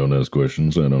like, I don't ask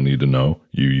questions. I don't need to know.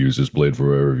 You use this blade for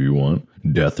wherever you want.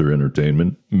 Death or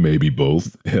entertainment, maybe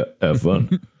both. Have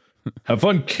fun. Have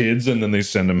fun, kids. And then they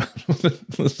send them out with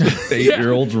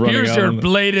 8-year-olds running out. Here's your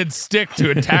bladed stick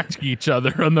to attack each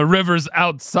other on the rivers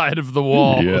outside of the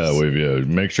walls. Yeah,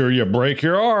 make sure you break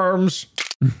your arms.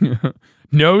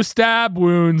 No stab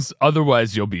wounds,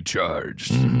 otherwise you'll be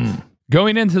charged. Mm-hmm.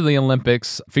 Going into the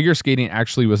Olympics, figure skating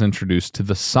actually was introduced to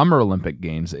the Summer Olympic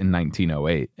Games in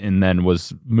 1908 and then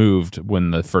was moved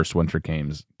when the first Winter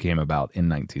Games came about in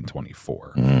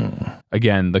 1924.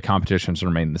 Again, the competitions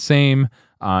remain the same.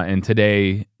 And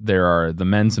today there are the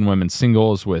men's and women's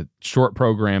singles with short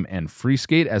program and free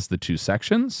skate as the two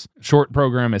sections. Short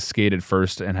program is skated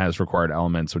first and has required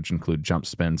elements, which include jump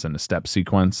spins and a step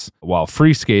sequence, while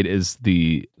free skate is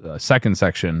the second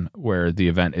section where the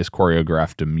event is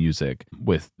choreographed to music,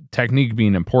 with technique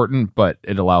being important, but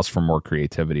it allows for more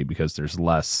creativity because there's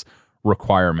less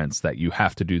requirements that you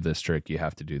have to do this trick, you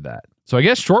have to do that. So I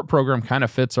guess short program kind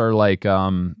of fits our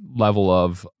level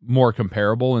of more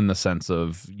comparable in the sense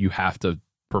of you have to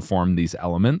perform these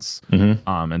elements.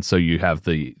 Mm-hmm. And so you have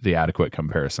the adequate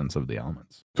comparisons of the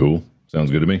elements. Cool. Sounds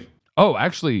good to me. Oh,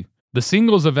 actually, the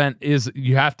singles event is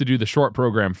you have to do the short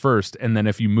program first, and then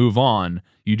if you move on,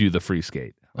 you do the free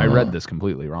skate. I read this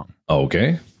completely wrong.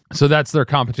 Okay. So that's their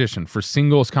competition. For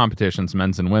singles competitions,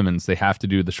 men's and women's, they have to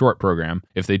do the short program.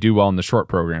 If they do well in the short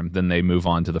program, then they move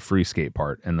on to the free skate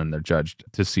part, and then they're judged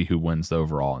to see who wins the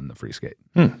overall in the free skate.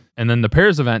 And then the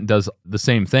pairs event does the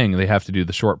same thing. They have to do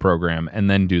the short program and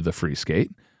then do the free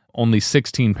skate. Only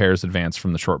 16 pairs advance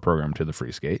from the short program to the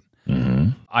free skate. Mm-hmm.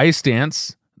 Ice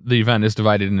dance, the event is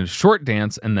divided into short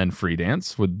dance and then free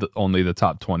dance, with only the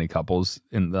top 20 couples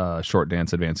in the short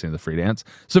dance advancing to the free dance.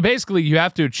 So basically, you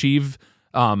have to achieve...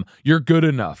 you're good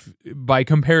enough. By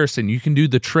comparison, you can do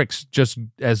the tricks just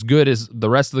as good as the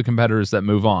rest of the competitors that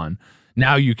move on.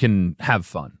 Now you can have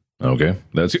fun. Okay.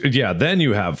 Then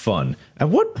you have fun. At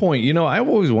what point, I've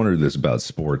always wondered this about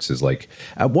sports is like,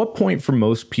 at what point for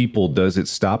most people does it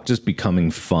stop just becoming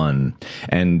fun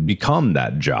and become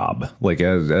that job? Like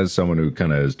as someone who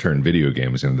kind of has turned video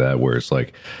games into that, where it's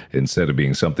like, instead of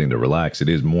being something to relax, it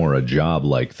is more a job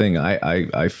like thing.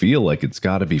 I feel like it's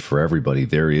got to be for everybody.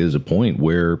 There is a point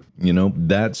where,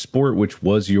 that sport, which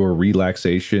was your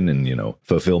relaxation and,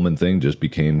 fulfillment thing, just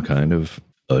became kind of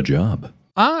a job.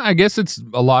 I guess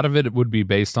a lot of it would be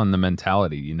based on the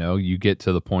mentality. You get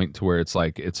to the point to where it's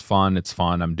like, it's fun.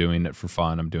 I'm doing it for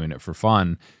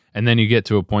fun. And then you get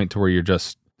to a point to where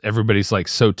everybody's like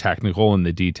so technical and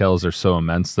the details are so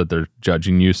immense that they're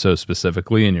judging you so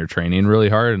specifically and you're training really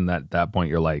hard. And at that point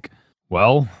you're like,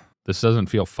 well, this doesn't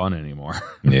feel fun anymore.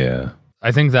 Yeah.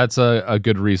 I think that's a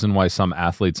good reason why some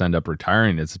athletes end up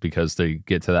retiring. It's because they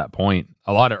get to that point.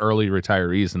 A lot of early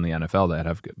retirees in the NFL that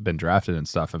have been drafted and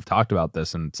stuff have talked about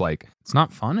this, and it's like, it's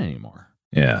not fun anymore.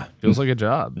 Yeah. Feels like a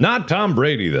job. Not Tom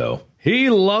Brady, though. He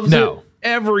loves it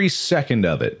every second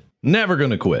of it. Never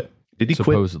going to quit. Did he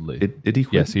Supposedly. quit? Did he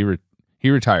quit? Yes, he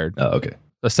retired. Oh, okay.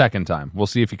 The second time. We'll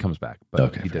see if he comes back,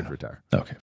 but he did retire.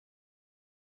 Okay.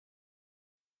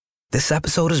 This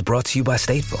episode is brought to you by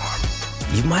State Farm.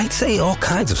 You might say all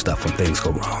kinds of stuff when things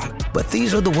go wrong, but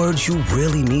these are the words you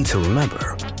really need to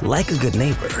remember. Like a good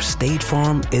neighbor, State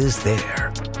Farm is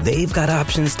there. They've got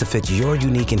options to fit your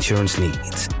unique insurance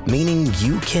needs, meaning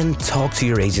you can talk to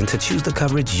your agent to choose the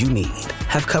coverage you need,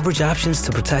 have coverage options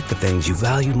to protect the things you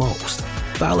value most,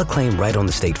 file a claim right on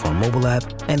the State Farm mobile app,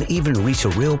 and even reach a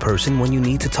real person when you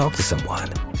need to talk to someone.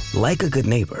 Like a good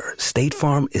neighbor, State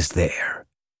Farm is there.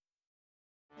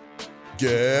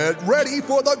 Get ready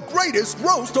for the greatest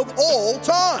roast of all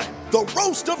time, the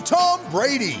Roast of Tom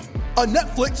Brady, a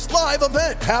Netflix live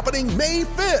event happening May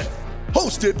 5th.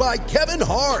 Hosted by Kevin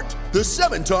Hart, the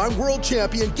 7-time world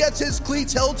champion gets his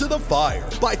cleats held to the fire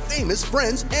by famous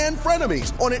friends and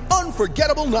frenemies on an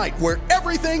unforgettable night where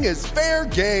everything is fair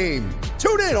game.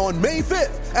 Tune in on May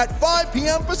 5th at 5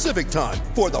 p.m. Pacific time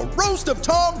for the Roast of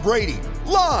Tom Brady,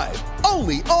 live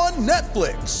only on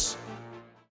Netflix.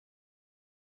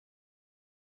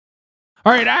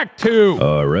 All right, Act 2.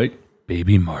 All right.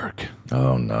 Baby Mark.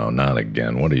 Oh, no, not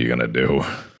again. What are you going to do?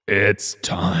 It's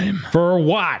time. For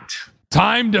what?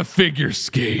 Time to figure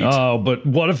skate. Oh, but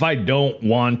what if I don't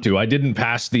want to? I didn't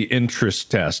pass the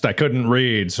interest test. I couldn't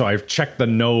read, so I've checked the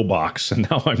no box, and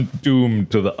now I'm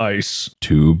doomed to the ice.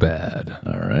 Too bad.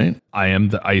 All right. I am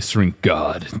the ice rink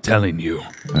god telling you.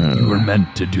 You were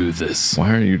meant to do this.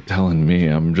 Why are you telling me?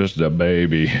 I'm just a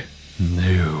baby.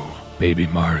 No, Baby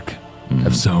Mark.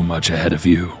 Have so much ahead of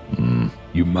you.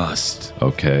 You must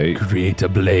create a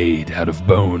blade out of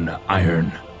bone,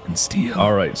 iron, and steel.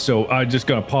 All right, so I'm just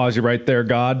going to pause you right there,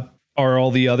 God. Are all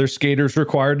the other skaters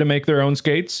required to make their own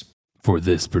skates? For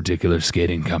this particular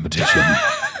skating competition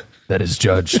that is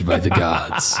judged by the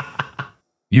gods,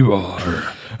 you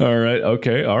are. All right,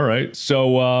 okay, all right.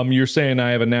 So you're saying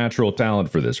I have a natural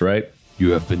talent for this, right?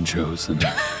 You have been chosen.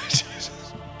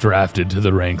 Drafted to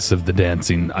the ranks of the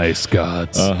dancing ice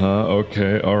gods.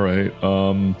 Okay, all right.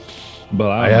 But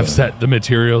I have set the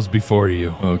materials before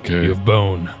you. Okay. You have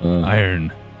bone,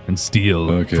 iron, and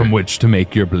steel from which to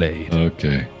make your blade.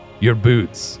 Okay. Your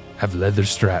boots have leather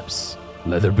straps,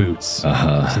 leather boots,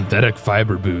 synthetic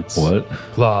fiber boots. What?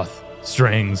 Cloth,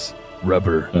 strings,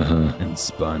 rubber, and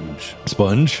sponge.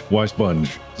 Sponge? Why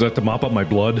sponge? Is that to mop up my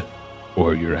blood?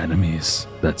 Or your enemies.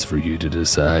 That's for you to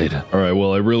decide. All right,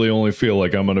 well, I really only feel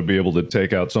like I'm going to be able to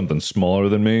take out something smaller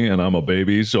than me, and I'm a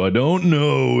baby, so I don't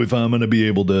know if I'm going to be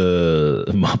able to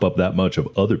mop up that much of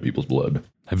other people's blood.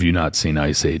 Have you not seen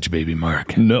Ice Age, Baby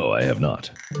Mark? No, I have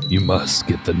not. You must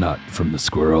get the nut from the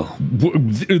squirrel.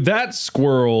 That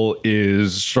squirrel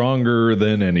is stronger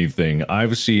than anything.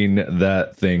 I've seen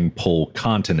that thing pull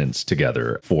continents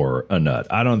together for a nut.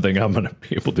 I don't think I'm going to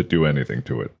be able to do anything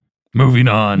to it. Moving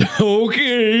on.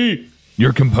 Okay.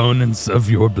 Your components of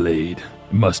your blade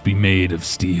must be made of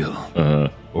steel,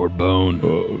 or bone,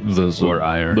 or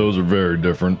iron. Those are very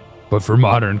different. But for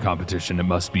modern competition, it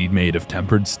must be made of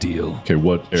tempered steel. Okay,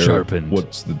 what era? Sharpened.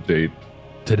 What's the date?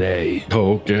 Today.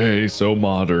 Okay, so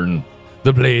modern.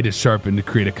 The blade is sharpened to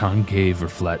create a concave or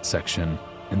flat section,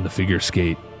 and the figure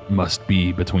skate must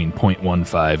be between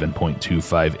 0.15 and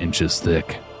 0.25 inches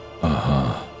thick.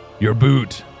 Your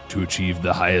boot. To achieve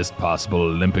the highest possible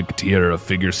Olympic tier of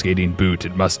figure skating boot,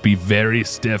 it must be very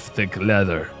stiff, thick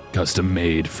leather. Custom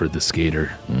made for the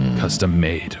skater. Custom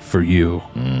made for you.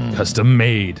 Custom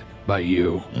made by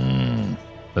you.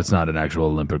 That's not an actual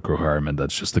Olympic requirement.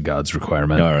 That's just the god's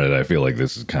requirement. All right, I feel like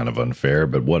this is kind of unfair,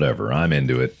 but whatever. I'm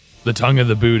into it. The tongue of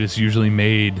the boot is usually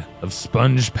made of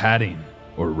sponge padding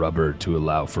or rubber to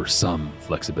allow for some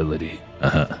flexibility.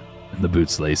 And the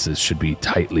boot's laces should be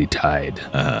tightly tied.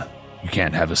 You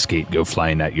can't have a skate go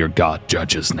flying at your god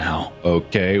judges now.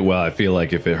 Okay, well, I feel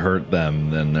like if it hurt them,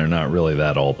 then they're not really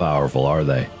that all-powerful, are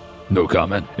they? No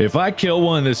comment. If I kill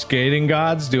one of the skating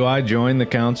gods, do I join the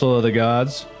Council of the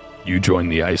Gods? You join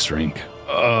the ice rink.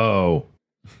 Oh.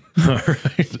 All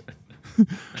right.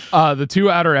 The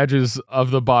two outer edges of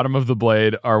the bottom of the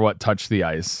blade are what touch the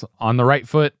ice. On the right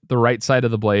foot, the right side of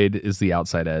the blade is the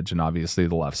outside edge, and obviously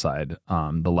the left side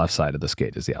of the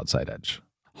skate is the outside edge.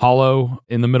 Hollow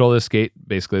in the middle of the skate,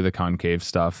 basically the concave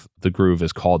stuff, the groove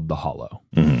is called the hollow.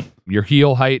 Your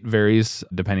heel height varies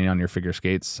depending on your figure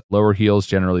skates. Lower heels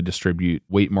generally distribute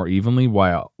weight more evenly,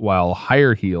 while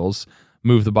higher heels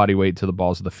move the body weight to the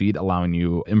balls of the feet, allowing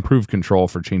you improved control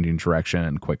for changing direction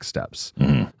and quick steps.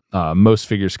 Most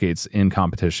figure skates in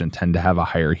competition tend to have a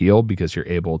higher heel because you're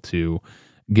able to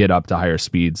get up to higher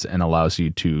speeds and allows you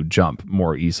to jump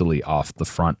more easily off the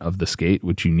front of the skate,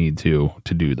 which you need to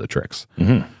do the tricks.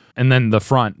 And then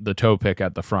the toe pick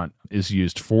at the front is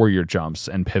used for your jumps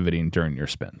and pivoting during your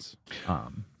spins.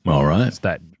 All right. It's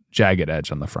that jagged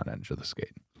edge on the front edge of the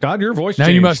skate. God, your voice now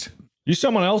changed. You must... You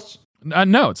someone else?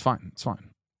 No, it's fine. It's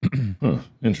fine.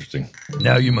 Interesting.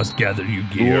 Now you must gather your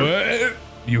gear. What?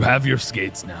 You have your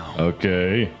skates now,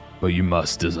 Okay. but you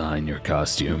must design your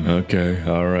costume. Okay.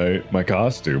 All right. My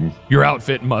costume. Your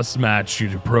outfit must match you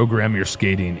to program your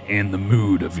skating and the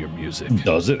mood of your music.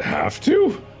 Does it have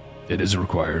to? It is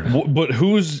required. But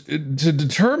who's to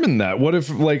determine that? What if,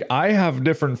 like, I have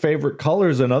different favorite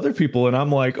colors than other people, and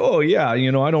I'm like, oh, yeah,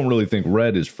 you know, I don't really think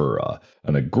red is for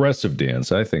an aggressive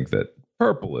dance. I think that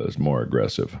purple is more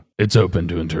aggressive. It's open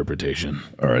to interpretation.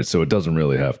 All right, so it doesn't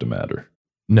really have to matter.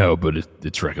 No, but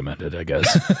it's recommended, I guess.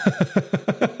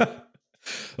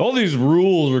 All these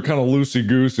rules are kind of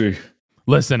loosey-goosey.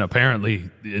 Listen, apparently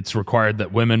it's required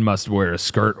that women must wear a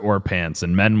skirt or pants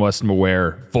and men must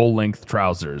wear full-length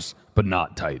trousers, but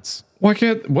not tights. Why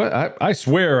can't... What? I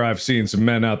swear I've seen some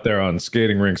men out there on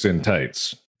skating rinks in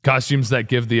tights. Costumes that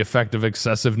give the effect of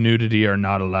excessive nudity are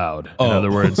not allowed. In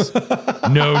other words,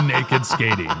 no naked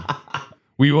skating.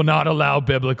 We will not allow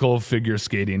biblical figure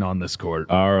skating on this court.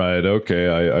 All right, okay,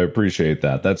 I appreciate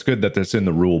that. That's good that that's in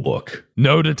the rule book.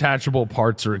 No detachable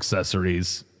parts or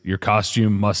accessories. Your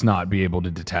costume must not be able to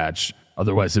detach.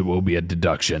 Otherwise, it will be a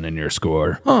deduction in your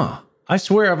score. Huh. I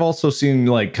swear I've also seen,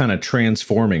 like, kind of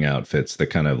transforming outfits that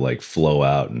kind of, like, flow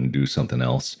out and do something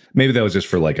else. Maybe that was just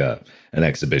for, like, an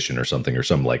exhibition or something, or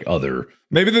some, like, other...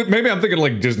 Maybe I'm thinking,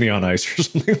 like, Disney on Ice or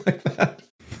something like that.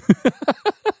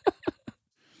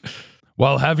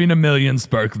 While having 1 million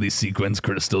sparkly sequins,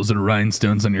 crystals, and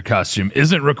rhinestones on your costume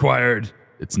isn't required,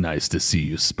 it's nice to see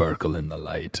you sparkle in the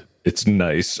light. It's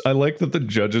nice. I like that the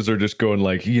judges are just going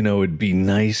like, you know, it'd be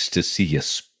nice to see you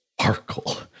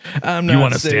sparkle. I'm not you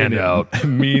want to saying stand it out.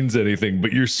 means anything,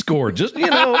 but your score just, you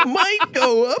know, might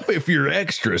go up if you're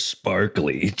extra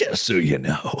sparkly, just so you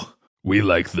know. We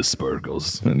like the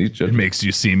sparkles. And these It judges, makes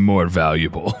you seem more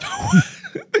valuable.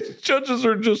 these judges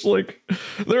are just like,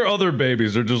 they're other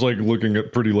babies. They're just like looking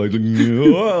at pretty lights. Like,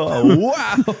 oh,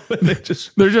 wow. And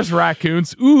They're just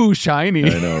raccoons. Ooh, shiny.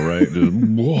 I know, right? Just,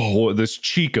 whoa, this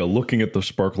chica looking at the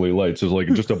sparkly lights is like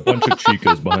just a bunch of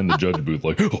chicas behind the judge booth.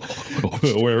 Like,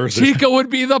 where is it? Chica would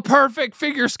be the perfect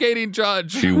figure skating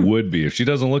judge. She would be. If she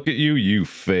doesn't look at you, you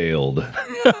failed.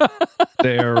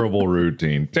 Terrible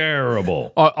routine.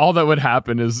 Terrible. All that would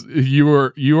happen is you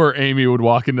or Amy would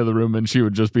walk into the room and she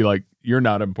would just be like, "You're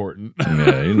not important."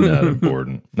 Yeah, you're not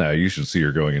important. Now you should see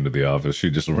her going into the office.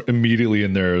 She just immediately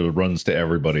in there runs to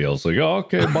everybody else like, oh,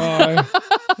 okay, bye.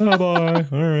 Oh, bye.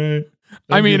 All right.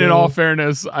 I mean, in all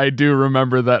fairness, I do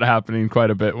remember that happening quite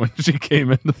a bit when she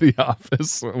came into the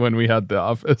office, when we had the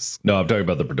office. No, I'm talking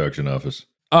about the production office.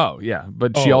 Oh, yeah.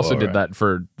 But she also did right. that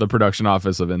for the production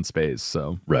office of In Space.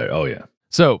 So, Right. Oh, yeah.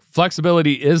 So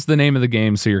flexibility is the name of the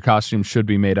game. So your costume should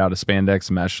be made out of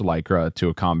spandex, mesh, lycra to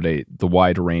accommodate the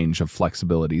wide range of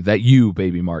flexibility that you,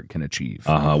 Baby Mark, can achieve.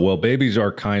 Well, babies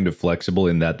are kind of flexible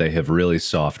in that they have really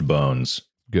soft bones.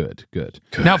 Good.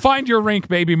 Now find your rink,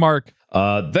 Baby Mark.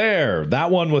 There, that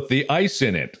one with the ice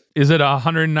in it. Is it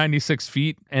 196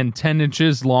 feet and 10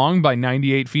 inches long by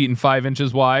 98 feet and 5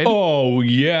 inches wide? Oh,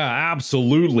 yeah,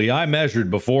 absolutely. I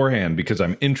measured beforehand because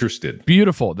I'm interested.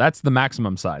 Beautiful. That's the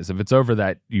maximum size. If it's over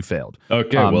that, you failed.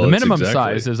 Okay, well, the it's minimum exactly-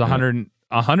 size is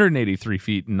 183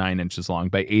 feet and 9 inches long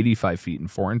by 85 feet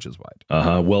and 4 inches wide.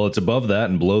 Well, it's above that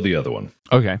and below the other one.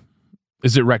 Okay.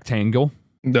 Is it rectangle?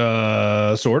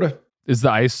 Sort of. Is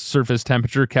the ice surface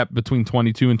temperature kept between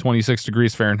 22 and 26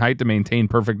 degrees Fahrenheit to maintain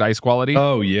perfect ice quality?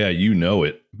 Oh, yeah, you know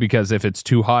it. Because if it's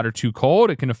too hot or too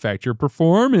cold, it can affect your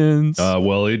performance.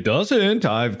 Well, it doesn't.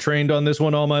 I've trained on this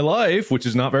one all my life, which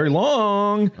is not very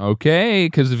long. Okay,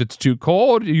 because if it's too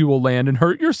cold, you will land and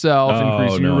hurt yourself,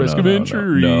 increasing your risk of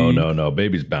injury. No.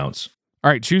 Babies bounce. All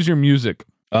right, choose your music.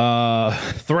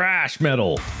 Thrash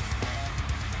metal.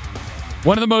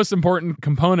 One of the most important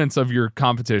components of your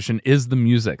competition is the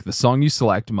music. The song you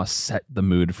select must set the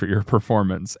mood for your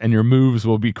performance, and your moves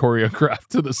will be choreographed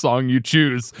to the song you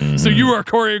choose. So you are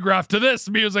choreographed to this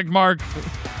music, Mark.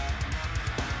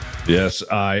 Yes,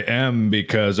 I am,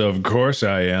 because of course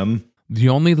I am. The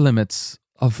only limits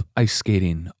of ice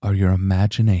skating are your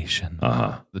imagination.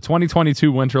 The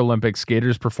 2022 Winter Olympics,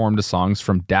 skaters performed to songs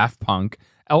from Daft Punk,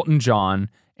 Elton John,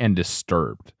 and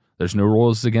Disturbed. There's no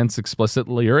rules against explicit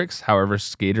lyrics. However,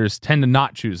 skaters tend to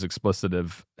not choose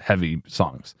explicitive heavy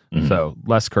songs. So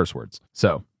less curse words.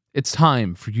 So it's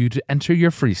time for you to enter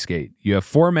your free skate. You have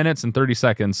 4 minutes and 30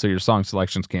 seconds, so your song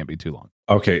selections can't be too long.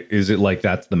 Okay, is it like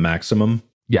that's the maximum?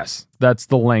 Yes, that's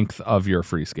the length of your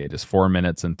free skate is 4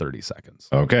 minutes and 30 seconds.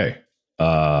 Okay.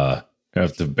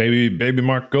 If the baby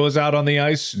Mark goes out on the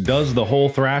ice, does the whole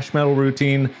thrash metal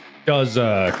routine, does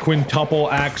a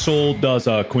quintuple axel, does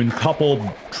a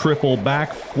quintuple triple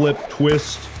backflip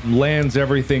twist, lands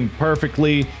everything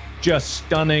perfectly, just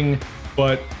stunning,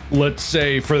 But let's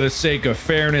say, for the sake of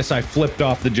fairness, I flipped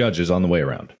off the judges on the way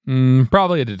around.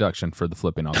 Probably a deduction for the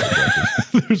flipping off the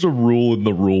judges. There's a rule in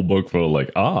the rule book for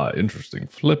like, interesting.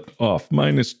 Flipped off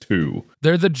 -2.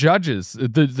 They're the judges.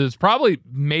 There's probably,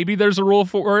 maybe there's a rule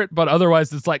for it, but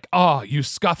otherwise it's like, you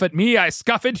scuff at me, I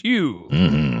scuff at you.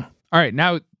 Mm-hmm. All right,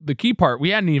 now the key part,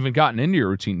 we hadn't even gotten into your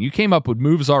routine. You came up with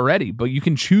moves already, but you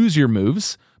can choose your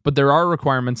moves, but there are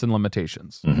requirements and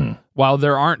limitations. Mm-hmm. While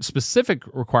there aren't specific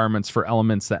requirements for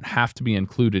elements that have to be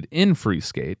included in Free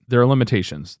Skate, there are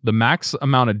limitations. The max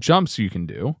amount of jumps you can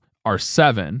do are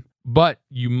 7, but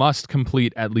you must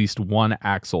complete at least one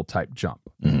axle type jump.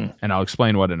 Mm-hmm. And I'll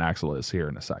explain what an axle is here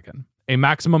in a second. A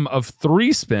maximum of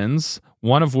 3 spins,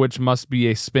 one of which must be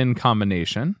a spin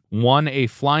combination, 1 a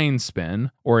flying spin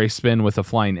or a spin with a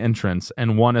flying entrance,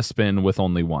 and 1 a spin with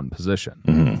only one position.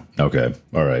 Mm-hmm. Okay.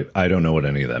 All right. I don't know what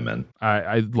any of that meant.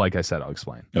 I like I said, I'll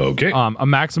explain. Okay. A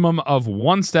maximum of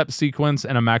 1 step sequence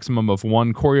and a maximum of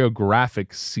 1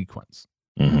 choreographic sequence.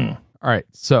 Mm-hmm. All right.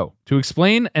 So to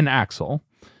explain an axle,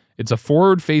 it's a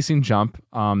forward-facing jump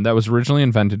that was originally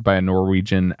invented by a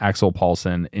Norwegian, Axel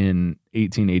Paulsen, in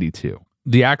 1882.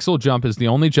 The axle jump is the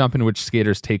only jump in which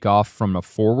skaters take off from a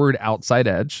forward outside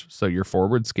edge, so your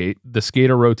forward skate. The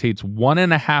skater rotates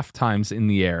 1.5 times in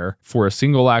the air for a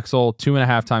single axle,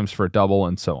 2.5 times for a double,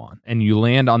 and so on. And you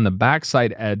land on the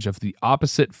backside edge of the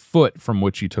opposite foot from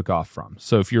which you took off from.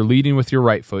 So if you're leading with your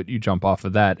right foot, you jump off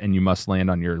of that, and you must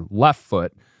land on your left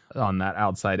foot on that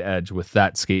outside edge with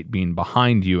that skate being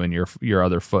behind you and your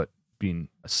other foot being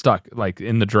stuck like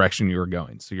in the direction you were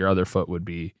going. So your other foot would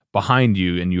be behind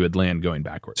you and you would land going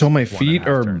backwards. So my feet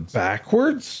are turns.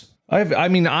 backwards?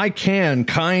 I can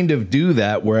kind of do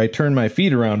that where I turn my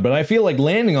feet around, but I feel like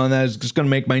landing on that is just going to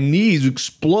make my knees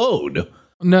explode.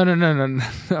 No.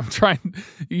 I'm trying.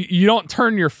 You don't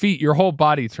turn your feet. Your whole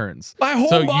body turns. My whole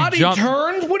So you body jump-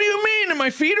 turns? What do you mean? And my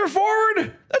feet are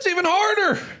forward? That's even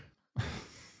harder.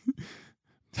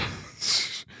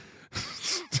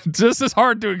 This is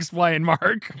hard to explain,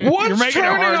 Mark. What's You're making it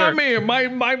turning harder. on me?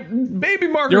 My baby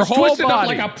Your marker's whole twisted up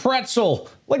body. like a pretzel,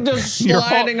 like just Your whole-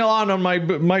 sliding on my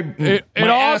It all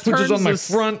ass, which is turns on my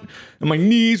this- front, and my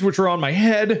knees, which are on my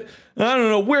head. I don't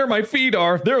know where my feet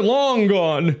are. They're long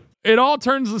gone. It all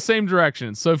turns the same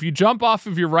direction. So if you jump off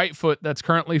of your right foot that's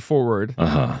currently forward,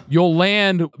 you'll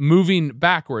land moving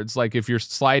backwards, like if you're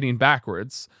sliding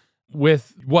backwards,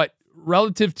 with what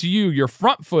relative to you, your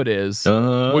front foot is,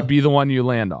 would be the one you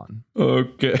land on.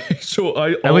 Okay, so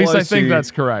At least I think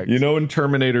that's correct. You know, in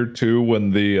Terminator 2,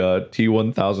 when the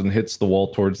T-1000 hits the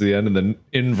wall towards the end and then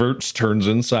inverts, turns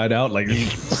inside out, like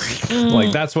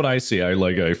that's what I see. I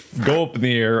go up in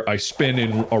the air, I spin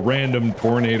in a random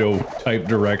tornado type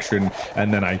direction,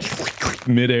 and then I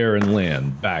midair and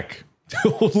land back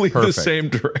totally the Perfect. same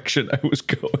direction I was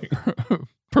going.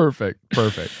 Perfect.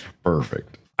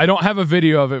 I don't have a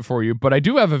video of it for you, but I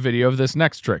do have a video of this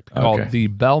next trick called the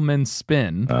Bellman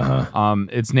Spin.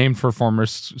 It's named for former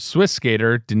Swiss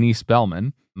skater Denise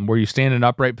Bellman, where you stand in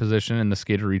upright position and the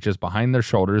skater reaches behind their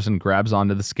shoulders and grabs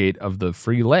onto the skate of the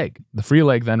free leg. The free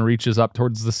leg then reaches up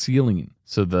towards the ceiling.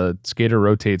 So the skater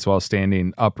rotates while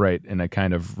standing upright in a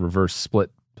kind of reverse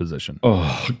split position.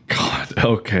 Oh, God.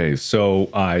 Okay, so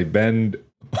I bend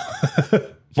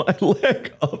my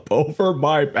leg up over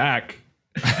my back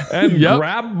and Yep.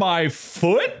 grab my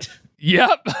foot,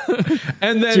 Yep.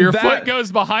 and then So your that- foot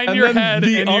goes behind and your then head.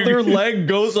 the and other leg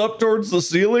goes up towards the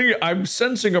ceiling. I'm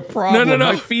sensing a problem. No.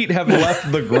 My feet have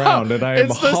left the ground, and I am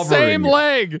It's the hovering. same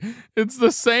leg. It's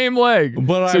the same leg.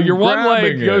 But so I'm your one leg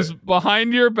grabbing goes it.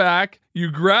 behind your back. You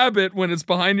grab it when it's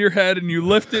behind your head, and you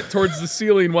lift it towards the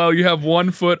ceiling while you have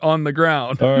one foot on the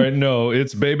ground. All right, no,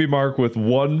 it's Baby Mark with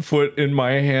one foot in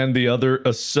my hand, the other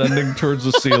ascending towards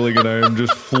the ceiling, and I am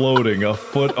just floating a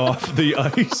foot off the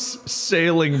ice,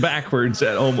 sailing backwards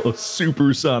at almost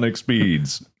supersonic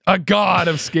speeds. A god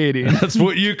of skating. That's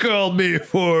what you called me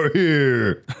for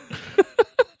here.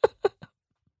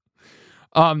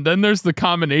 Then there's the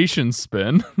combination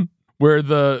spin, where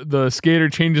the skater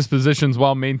changes positions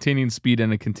while maintaining speed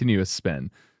in a continuous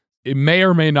spin. It may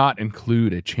or may not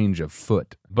include a change of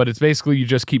foot, but it's basically you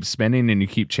just keep spinning and you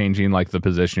keep changing like the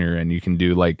position you're in. You can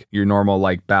do like your normal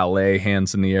like ballet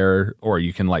hands in the air, or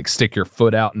you can like stick your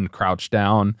foot out and crouch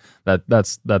down.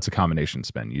 That's a combination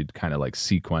spin. You'd kind of like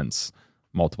sequence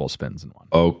multiple spins in one.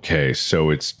 Okay,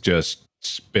 so it's just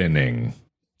spinning.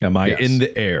 Am I Yes. in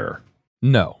the air?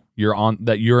 No,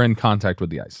 you're in contact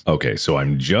with the ice. Okay, so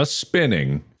I'm just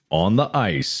spinning on the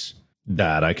ice.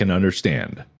 That I can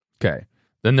understand. Okay.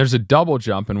 Then there's a double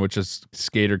jump in which a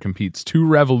skater competes 2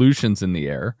 revolutions in the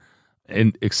air.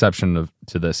 An exception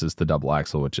to this is the double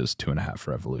axel, which is 2.5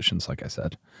 revolutions, like I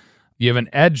said. You have an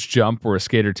edge jump where a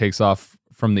skater takes off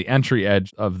from the entry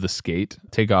edge of the skate,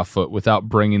 takeoff foot, without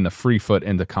bringing the free foot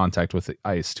into contact with the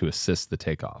ice to assist the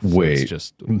takeoff. Wait, so it's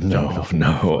just no.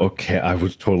 Okay, I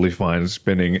was totally fine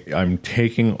spinning. I'm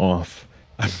taking off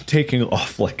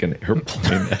like an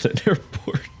airplane at an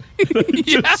airport. And I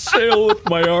just sail with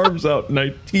my arms out and I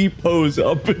T-pose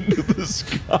up into the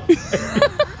sky.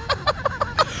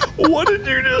 What did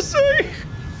you just say?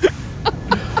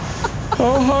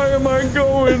 How high am I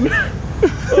going?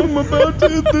 I'm about to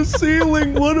hit the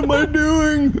ceiling. What am I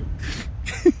doing?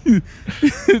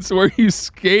 It's where you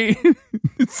skate.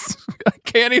 I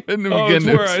can't even begin it's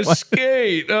to where I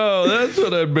skate. Oh, that's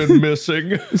what I've been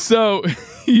missing. So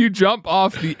you jump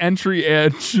off the entry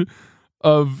edge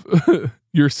of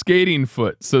your skating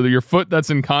foot. So your foot that's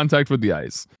in contact with the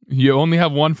ice. You only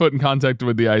have one foot in contact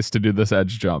with the ice to do this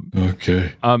edge jump.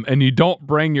 Okay. And you don't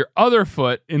bring your other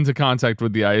foot into contact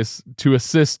with the ice to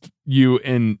assist you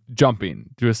in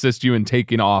jumping, to assist you in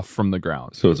taking off from the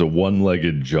ground. So it's a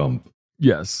one-legged jump.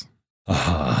 Yes.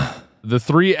 The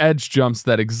 3 edge jumps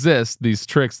that exist, these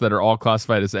tricks that are all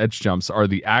classified as edge jumps, are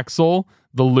the axle,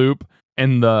 the loop,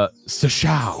 and the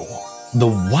sashao. The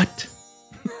what?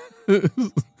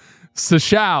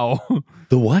 Sashao.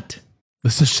 The what? The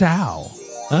sashao.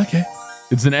 Okay.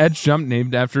 It's an edge jump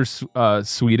named after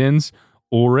Sweden's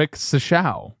Ulrik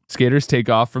Sashao. Skaters take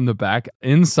off from the back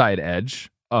inside edge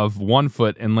of one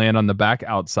foot and land on the back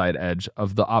outside edge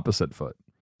of the opposite foot.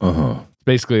 It's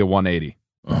basically a 180.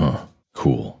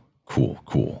 Cool.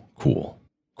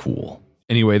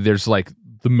 Anyway, there's like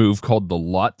the move called the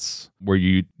Lutz, where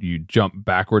you jump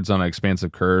backwards on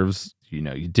expansive curves. You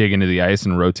know, you dig into the ice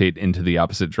and rotate into the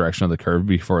opposite direction of the curve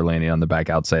before landing on the back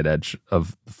outside edge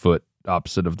of the foot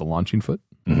opposite of the launching foot.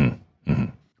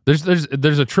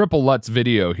 There's a triple Lutz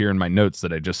video here in my notes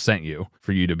that I just sent you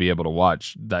for you to be able to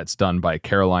watch. That's done by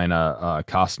Carolina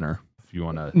Costner. If you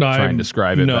want to try and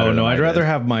describe it. No, I'd rather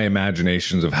have my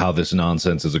imaginations of how this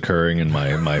nonsense is occurring and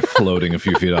my floating a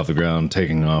few feet off the ground,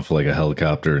 taking off like a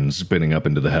helicopter and spinning up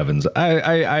into the heavens.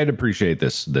 I'd appreciate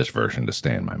this version to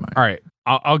stay in my mind. All right.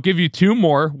 I'll give you 2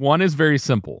 more. One is very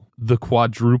simple. The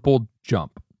quadruple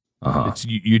jump. It's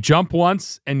you jump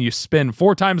once and you spin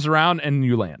 4 times around and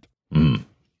you land.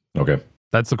 Okay.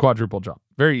 That's the quadruple jump.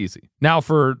 Very easy. Now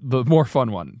for the more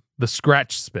fun one, the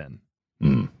scratch spin.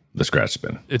 The scratch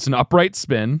spin. It's an upright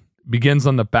spin, begins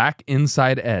on the back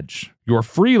inside edge. Your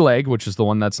free leg, which is the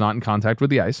one that's not in contact with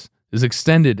the ice, is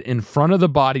extended in front of the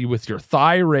body with your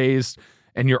thigh raised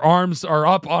and your arms are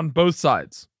up on both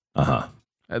sides.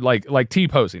 Like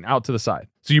T-posing out to the side.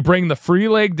 So you bring the free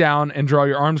leg down and draw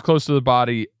your arms close to the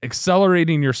body,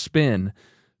 accelerating your spin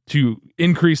to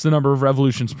increase the number of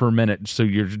revolutions per minute. So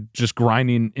you're just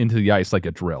grinding into the ice like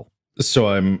a drill. So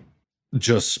I'm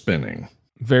just spinning.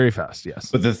 Very fast, yes.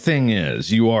 But the thing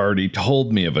is, you already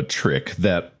told me of a trick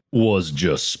that was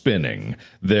just spinning.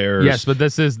 Yes, but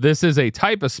this is a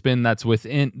type of spin that's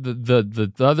within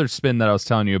the other spin that I was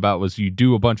telling you about was you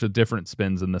do a bunch of different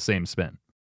spins in the same spin.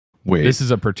 Wait, this is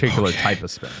a particular type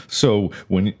of spin. So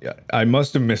when I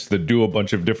must have missed the do a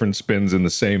bunch of different spins in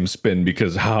the same spin,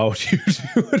 because how do you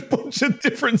do a bunch of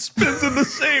different spins in the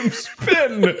same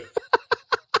spin? What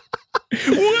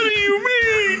do you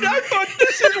mean? I thought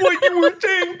this is what you were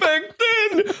saying back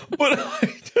then, but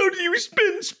how do you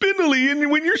spin spinnily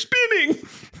and when you're spinning?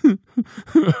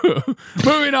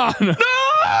 Moving on. No!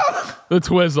 The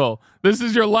twizzle. This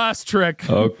is your last trick.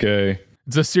 Okay.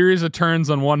 It's a series of turns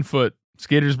on one foot.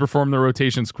 Skaters perform their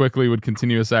rotations quickly with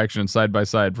continuous action side by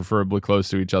side, preferably close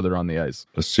to each other on the ice.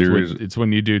 A series. It's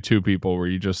when you do 2 people where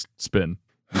you just spin.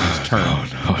 You just turn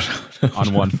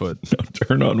on one foot. No,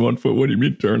 turn on one foot. What do you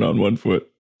mean turn on one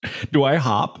foot? Do I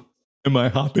hop? Am I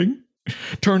hopping?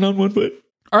 Turn on one foot?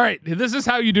 All right. This is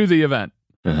how you do the event.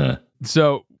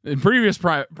 So in previous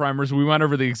primers, we went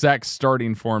over the exact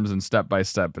starting forms and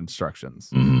step-by-step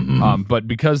instructions. But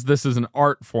because this is an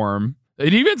art form,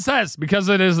 it even says, because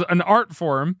it is an art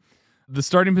form, the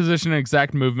starting position and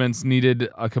exact movements needed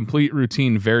a complete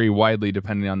routine vary widely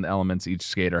depending on the elements each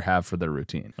skater have for their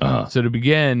routine. So to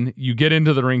begin, you get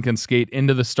into the rink and skate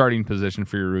into the starting position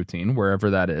for your routine, wherever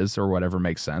that is or whatever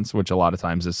makes sense, which a lot of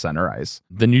times is center ice.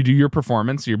 Then you do your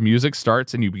performance, your music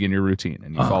starts, and you begin your routine.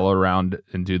 And you follow around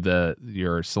and do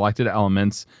your selected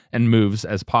elements and moves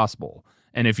as possible.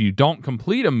 And if you don't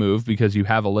complete a move because you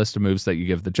have a list of moves that you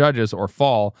give the judges or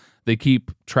fall, they keep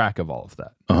track of all of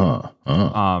that.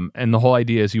 And the whole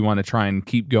idea is you want to try and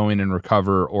keep going and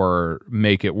recover or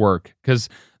make it work. Because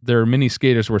there are many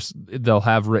skaters where they'll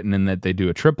have written in that they do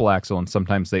a triple axel, and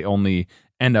sometimes they only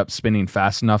end up spinning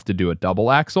fast enough to do a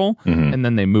double axel, and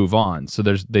then they move on. So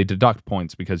they deduct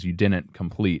points because you didn't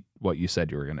complete what you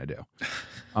said you were going to do.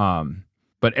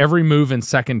 But every move in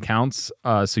second counts,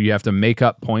 so you have to make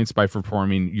up points by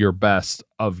performing your best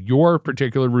of your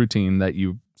particular routine that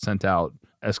you sent out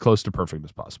as close to perfect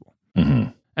as possible. Mm-hmm.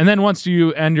 And then once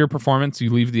you end your performance, you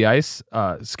leave the ice,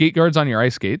 skate guards on your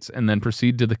ice skates, and then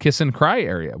proceed to the kiss and cry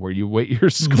area where you wait your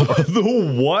score.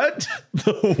 The what?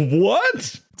 The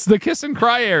what? It's the kiss and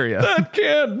cry area. That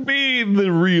can't be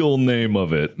the real name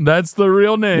of it. That's the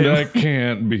real name. That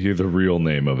can't be the real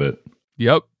name of it.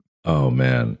 Yep. Oh,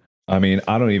 man. I mean,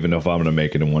 I don't even know if I'm going to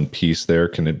make it in one piece there.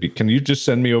 Can you just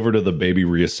send me over to the baby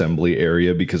reassembly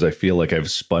area? Because I feel like I've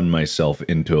spun myself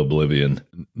into oblivion.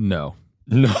 No.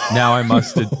 No. Now I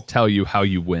must tell you how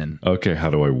you win. Okay, how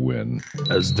do I win?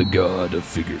 As the god of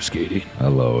figure skating,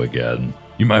 Hello again.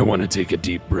 you might want to take a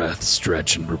deep breath,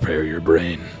 stretch, and prepare your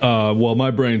brain. Well,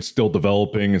 my brain's still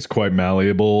developing. It's quite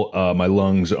malleable. My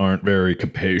lungs aren't very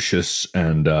capacious,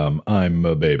 and I'm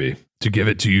a baby. To give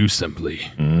it to you simply,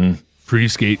 free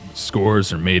skate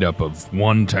scores are made up of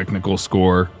one technical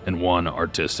score and one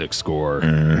artistic score,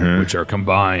 which are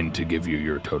combined to give you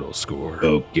your total score.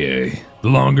 Okay. The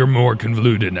longer, more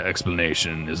convoluted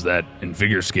explanation is that in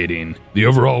figure skating, the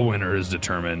overall winner is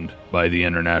determined by the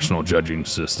international judging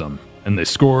system, and the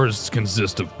scores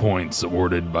consist of points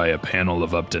awarded by a panel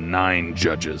of up to 9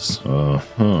 judges.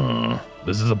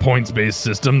 This is a points-based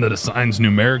system that assigns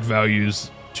numeric values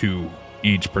to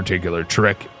each particular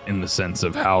trick in the sense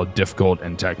of how difficult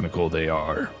and technical they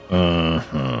are.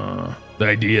 The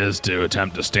idea is to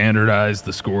attempt to standardize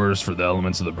the scores for the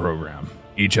elements of the program.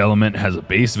 Each element has a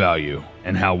base value,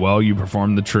 and how well you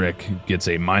perform the trick gets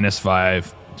a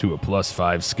 -5 to a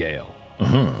 +5 scale.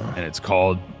 And it's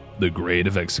called the grade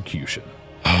of execution.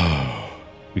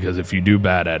 Because if you do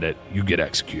bad at it, you get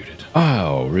executed.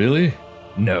 Oh, really?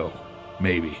 No,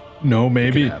 maybe. No,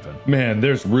 maybe. It can happen. Man,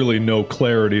 there's really no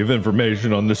clarity of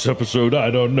information on this episode. I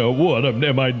don't know what.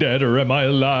 Am I dead or am I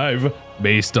alive?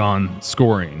 Based on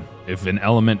scoring, if an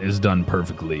element is done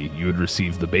perfectly, you would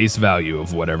receive the base value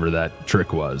of whatever that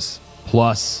trick was,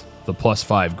 plus the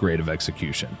 +5 grade of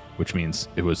execution, which means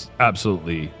it was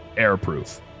absolutely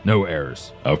error-proof. No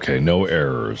errors. Okay, no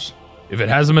errors. If it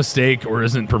has a mistake or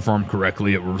isn't performed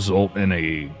correctly, it will result in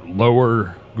a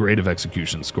lower grade of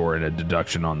execution score and a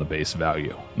deduction on the base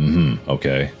value.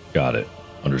 Okay, got it.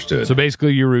 Understood. So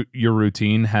basically, your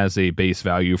routine has a base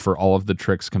value for all of the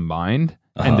tricks combined,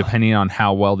 and depending on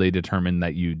how well they determine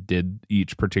that you did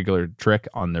each particular trick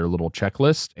on their little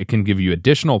checklist, it can give you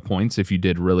additional points if you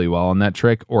did really well on that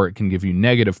trick, or it can give you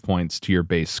negative points to your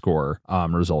base score,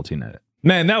 resulting in it.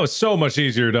 Man, that was so much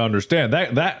easier to understand.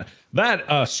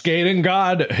 That skating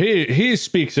god, he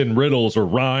speaks in riddles or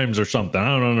rhymes or something.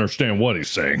 I don't understand what he's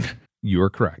saying. You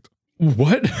are correct.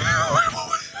 What?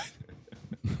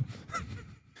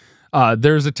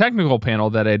 There's a technical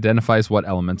panel that identifies what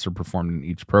elements are performed in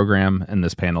each program, and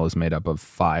this panel is made up of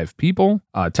 5 people: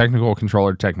 technical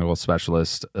controller, technical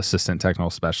specialist, assistant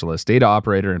technical specialist, data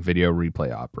operator, and video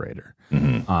replay operator.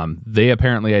 They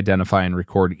apparently identify and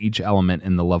record each element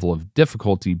in the level of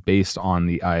difficulty based on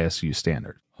the ISU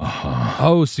standard.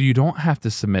 Oh, so you don't have to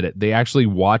submit it. They actually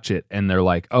watch it, and they're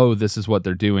like, oh, this is what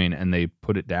they're doing, and they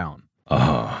put it down.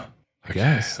 I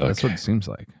guess. That's what it seems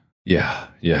like. Yeah.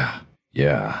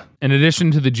 In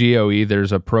addition to the GOE,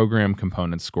 there's a program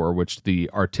component score, which the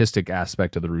artistic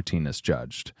aspect of the routine is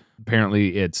judged.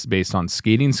 Apparently, it's based on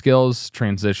skating skills,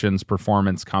 transitions,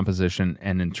 performance, composition,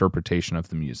 and interpretation of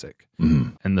the music.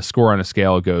 And the score on a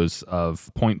scale goes of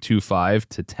 0.25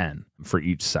 to 10 for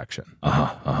each section.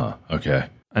 Okay.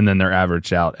 And then they're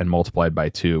averaged out and multiplied by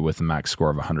 2 with a max score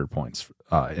of 100 points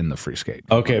in the free skate.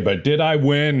 Okay, but did I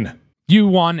win? You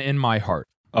won in my heart.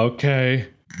 Okay.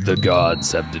 The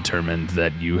gods have determined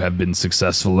that you have been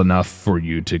successful enough for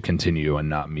you to continue and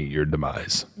not meet your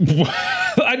demise.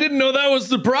 I didn't know that was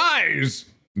the prize.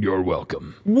 You're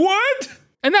welcome. What?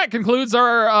 And that concludes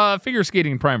our figure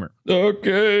skating primer.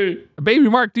 Okay. Baby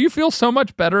Mark, do you feel so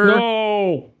much better?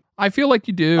 No. I feel like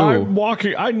you do. I'm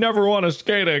walking. I never want to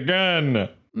skate again.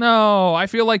 No, I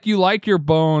feel like you like your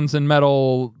bones and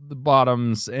metal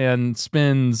bottoms and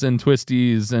spins and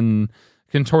twisties and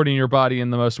contorting your body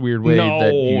in the most weird way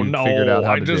that you figured out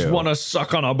how to do. I just want to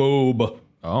suck on a boob.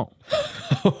 Oh.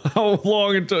 How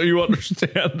long until you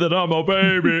understand that I'm a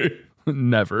baby?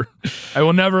 Never. I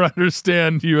will never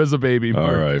understand you as a baby, Mark.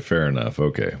 All right, fair enough.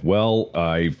 Okay. Well,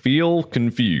 I feel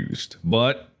confused,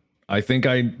 but I think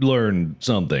I learned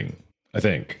something. I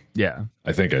think Yeah.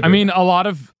 I did. I mean, a lot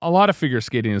of figure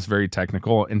skating is very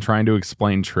technical, and trying to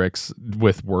explain tricks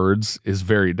with words is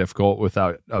very difficult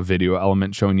without a video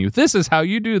element showing you this is how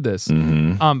you do this.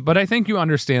 But I think you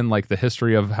understand like the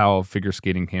history of how figure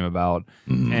skating came about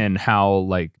and how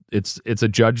like it's a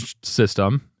judged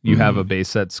system, You have a base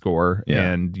set score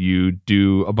and you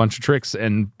do a bunch of tricks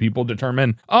and people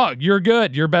determine, oh, you're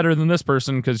good. You're better than this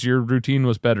person because your routine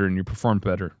was better and you performed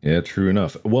better. Yeah, true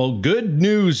enough. Well, good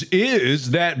news is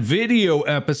that video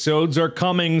episodes are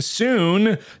coming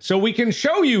soon, so we can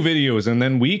show you videos and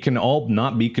then we can all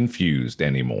not be confused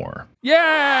anymore.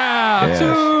 Yeah! Yes.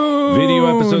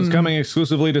 Video episodes coming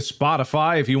exclusively to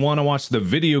Spotify. If you want to watch the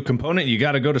video component, you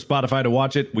got to go to Spotify to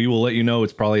watch it. We will let you know.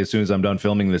 It's probably as soon as I'm done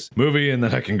filming this movie, and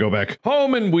then I can go back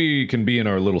home and we can be in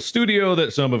our little studio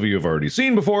that some of you have already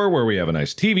seen before, where we have a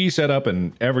nice TV set up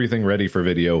and everything ready for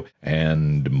video,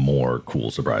 and more cool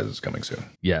surprises coming soon.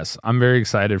 Yes, I'm very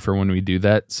excited for when we do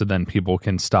that, so then people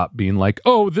can stop being like,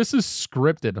 oh, this is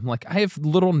scripted. I'm like, I have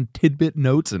little tidbit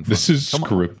notes in front This is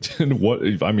scripted.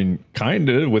 What? I mean, kind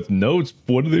of with notes.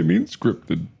 What do they mean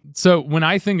scripted? So when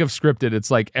I think of scripted,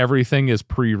 it's like everything is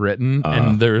pre-written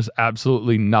and there's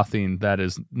absolutely nothing that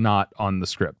is not on the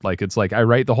script. Like, it's like I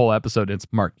write the whole episode. It's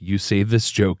Mark, you say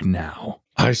this joke now.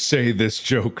 I say this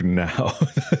joke now.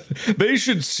 They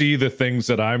should see the things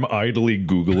that I'm idly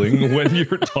Googling when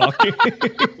you're talking.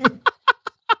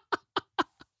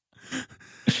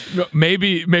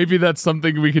 Maybe that's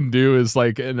something we can do, is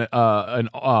like an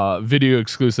video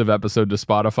exclusive episode to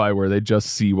Spotify where they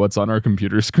just see what's on our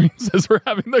computer screens as we're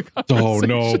having the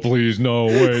conversation. Oh no, please, no,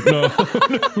 wait,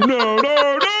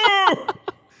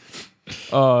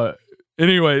 no.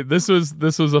 Anyway, this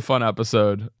was a fun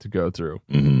episode to go through.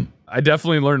 Mm-hmm. I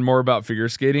definitely learned more about figure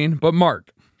skating, but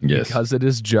Mark, because it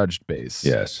is judged based,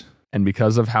 and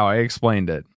because of how I explained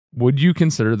it, would you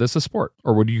consider this a sport,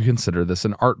 or would you consider this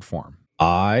an art form?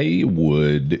 I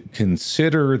would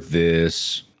consider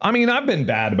this. I mean, I've been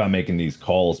bad about making these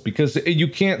calls because you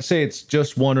can't say it's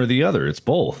just one or the other. It's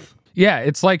both. Yeah,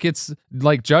 it's like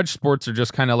judge sports are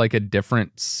just kind of like a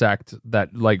different sect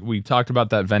that, like, we talked about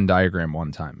that Venn diagram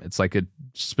one time. It's like a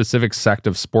specific sect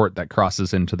of sport that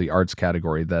crosses into the arts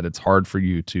category that it's hard for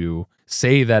you to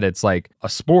say that it's like a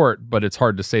sport, but it's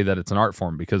hard to say that it's an art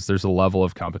form because there's a level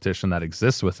of competition that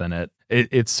exists within it.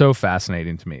 It's so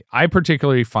fascinating to me. I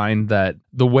particularly find that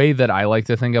the way that I like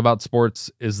to think about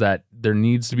sports is that there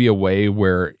needs to be a way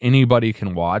where anybody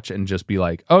can watch and just be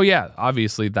like, oh yeah,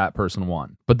 obviously that person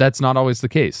won. But that's not always the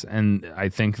case. And I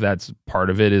think that's part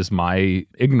of it is my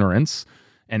ignorance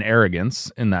and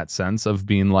arrogance in that sense of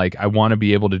being like, I want to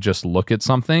be able to just look at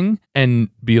something and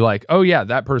be like, oh yeah,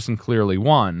 that person clearly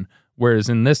won. Whereas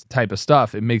in this type of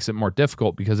stuff, it makes it more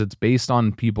difficult because it's based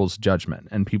on people's judgment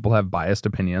and people have biased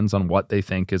opinions on what they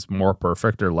think is more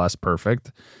perfect or less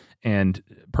perfect. And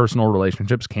personal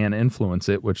relationships can influence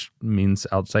it, which means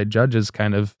outside judges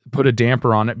kind of put a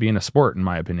damper on it being a sport, in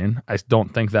my opinion. I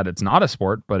don't think that it's not a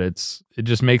sport, but it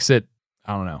just makes it,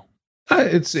 I don't know.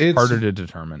 It's harder to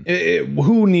determine.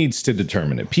 Who needs to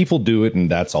determine it? People do it, and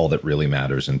that's all that really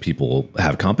matters. And people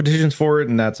have competitions for it,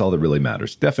 and that's all that really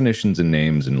matters. Definitions and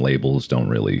names and labels don't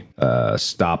really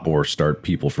stop or start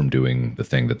people from doing the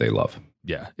thing that they love.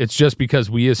 Yeah, it's just because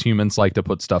we as humans like to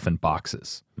put stuff in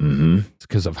boxes. Mm-hmm. It's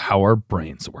because of how our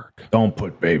brains work. Don't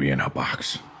put baby in a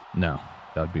box. No,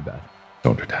 that would be bad.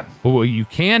 Don't do that. But what you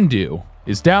can do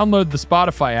is download the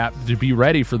Spotify app to be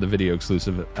ready for the video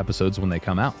exclusive episodes when they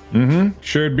come out. Mm-hmm.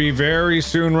 Should be very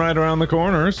soon, right around the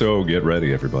corner. So get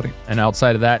ready, everybody. And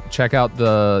outside of that, check out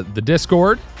the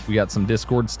Discord. We got some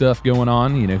Discord stuff going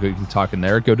on. You know, you can talk in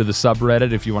there. Go to the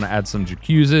subreddit if you want to add some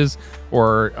jacuzzes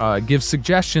or give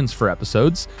suggestions for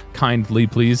episodes. Kindly,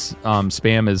 please.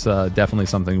 Spam is definitely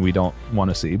something we don't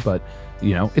want to see, but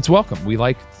you know, it's welcome. We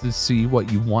like to see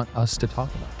what you want us to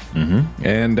talk about. Mm-hmm.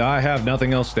 And I have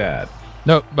nothing else to add.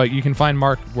 No, but you can find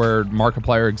Mark where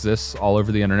Markiplier exists all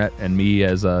over the internet, and me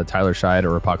as Tyler Scheid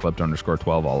or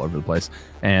Apocalypse_12 all over the place.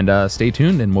 And stay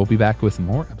tuned, and we'll be back with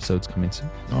more episodes coming soon.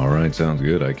 All right, sounds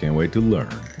good. I can't wait to learn.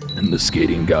 And the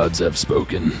skating gods have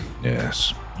spoken.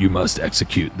 Yes. You must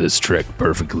execute this trick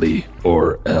perfectly,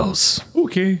 or else.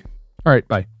 Okay. All right,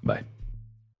 bye. Bye.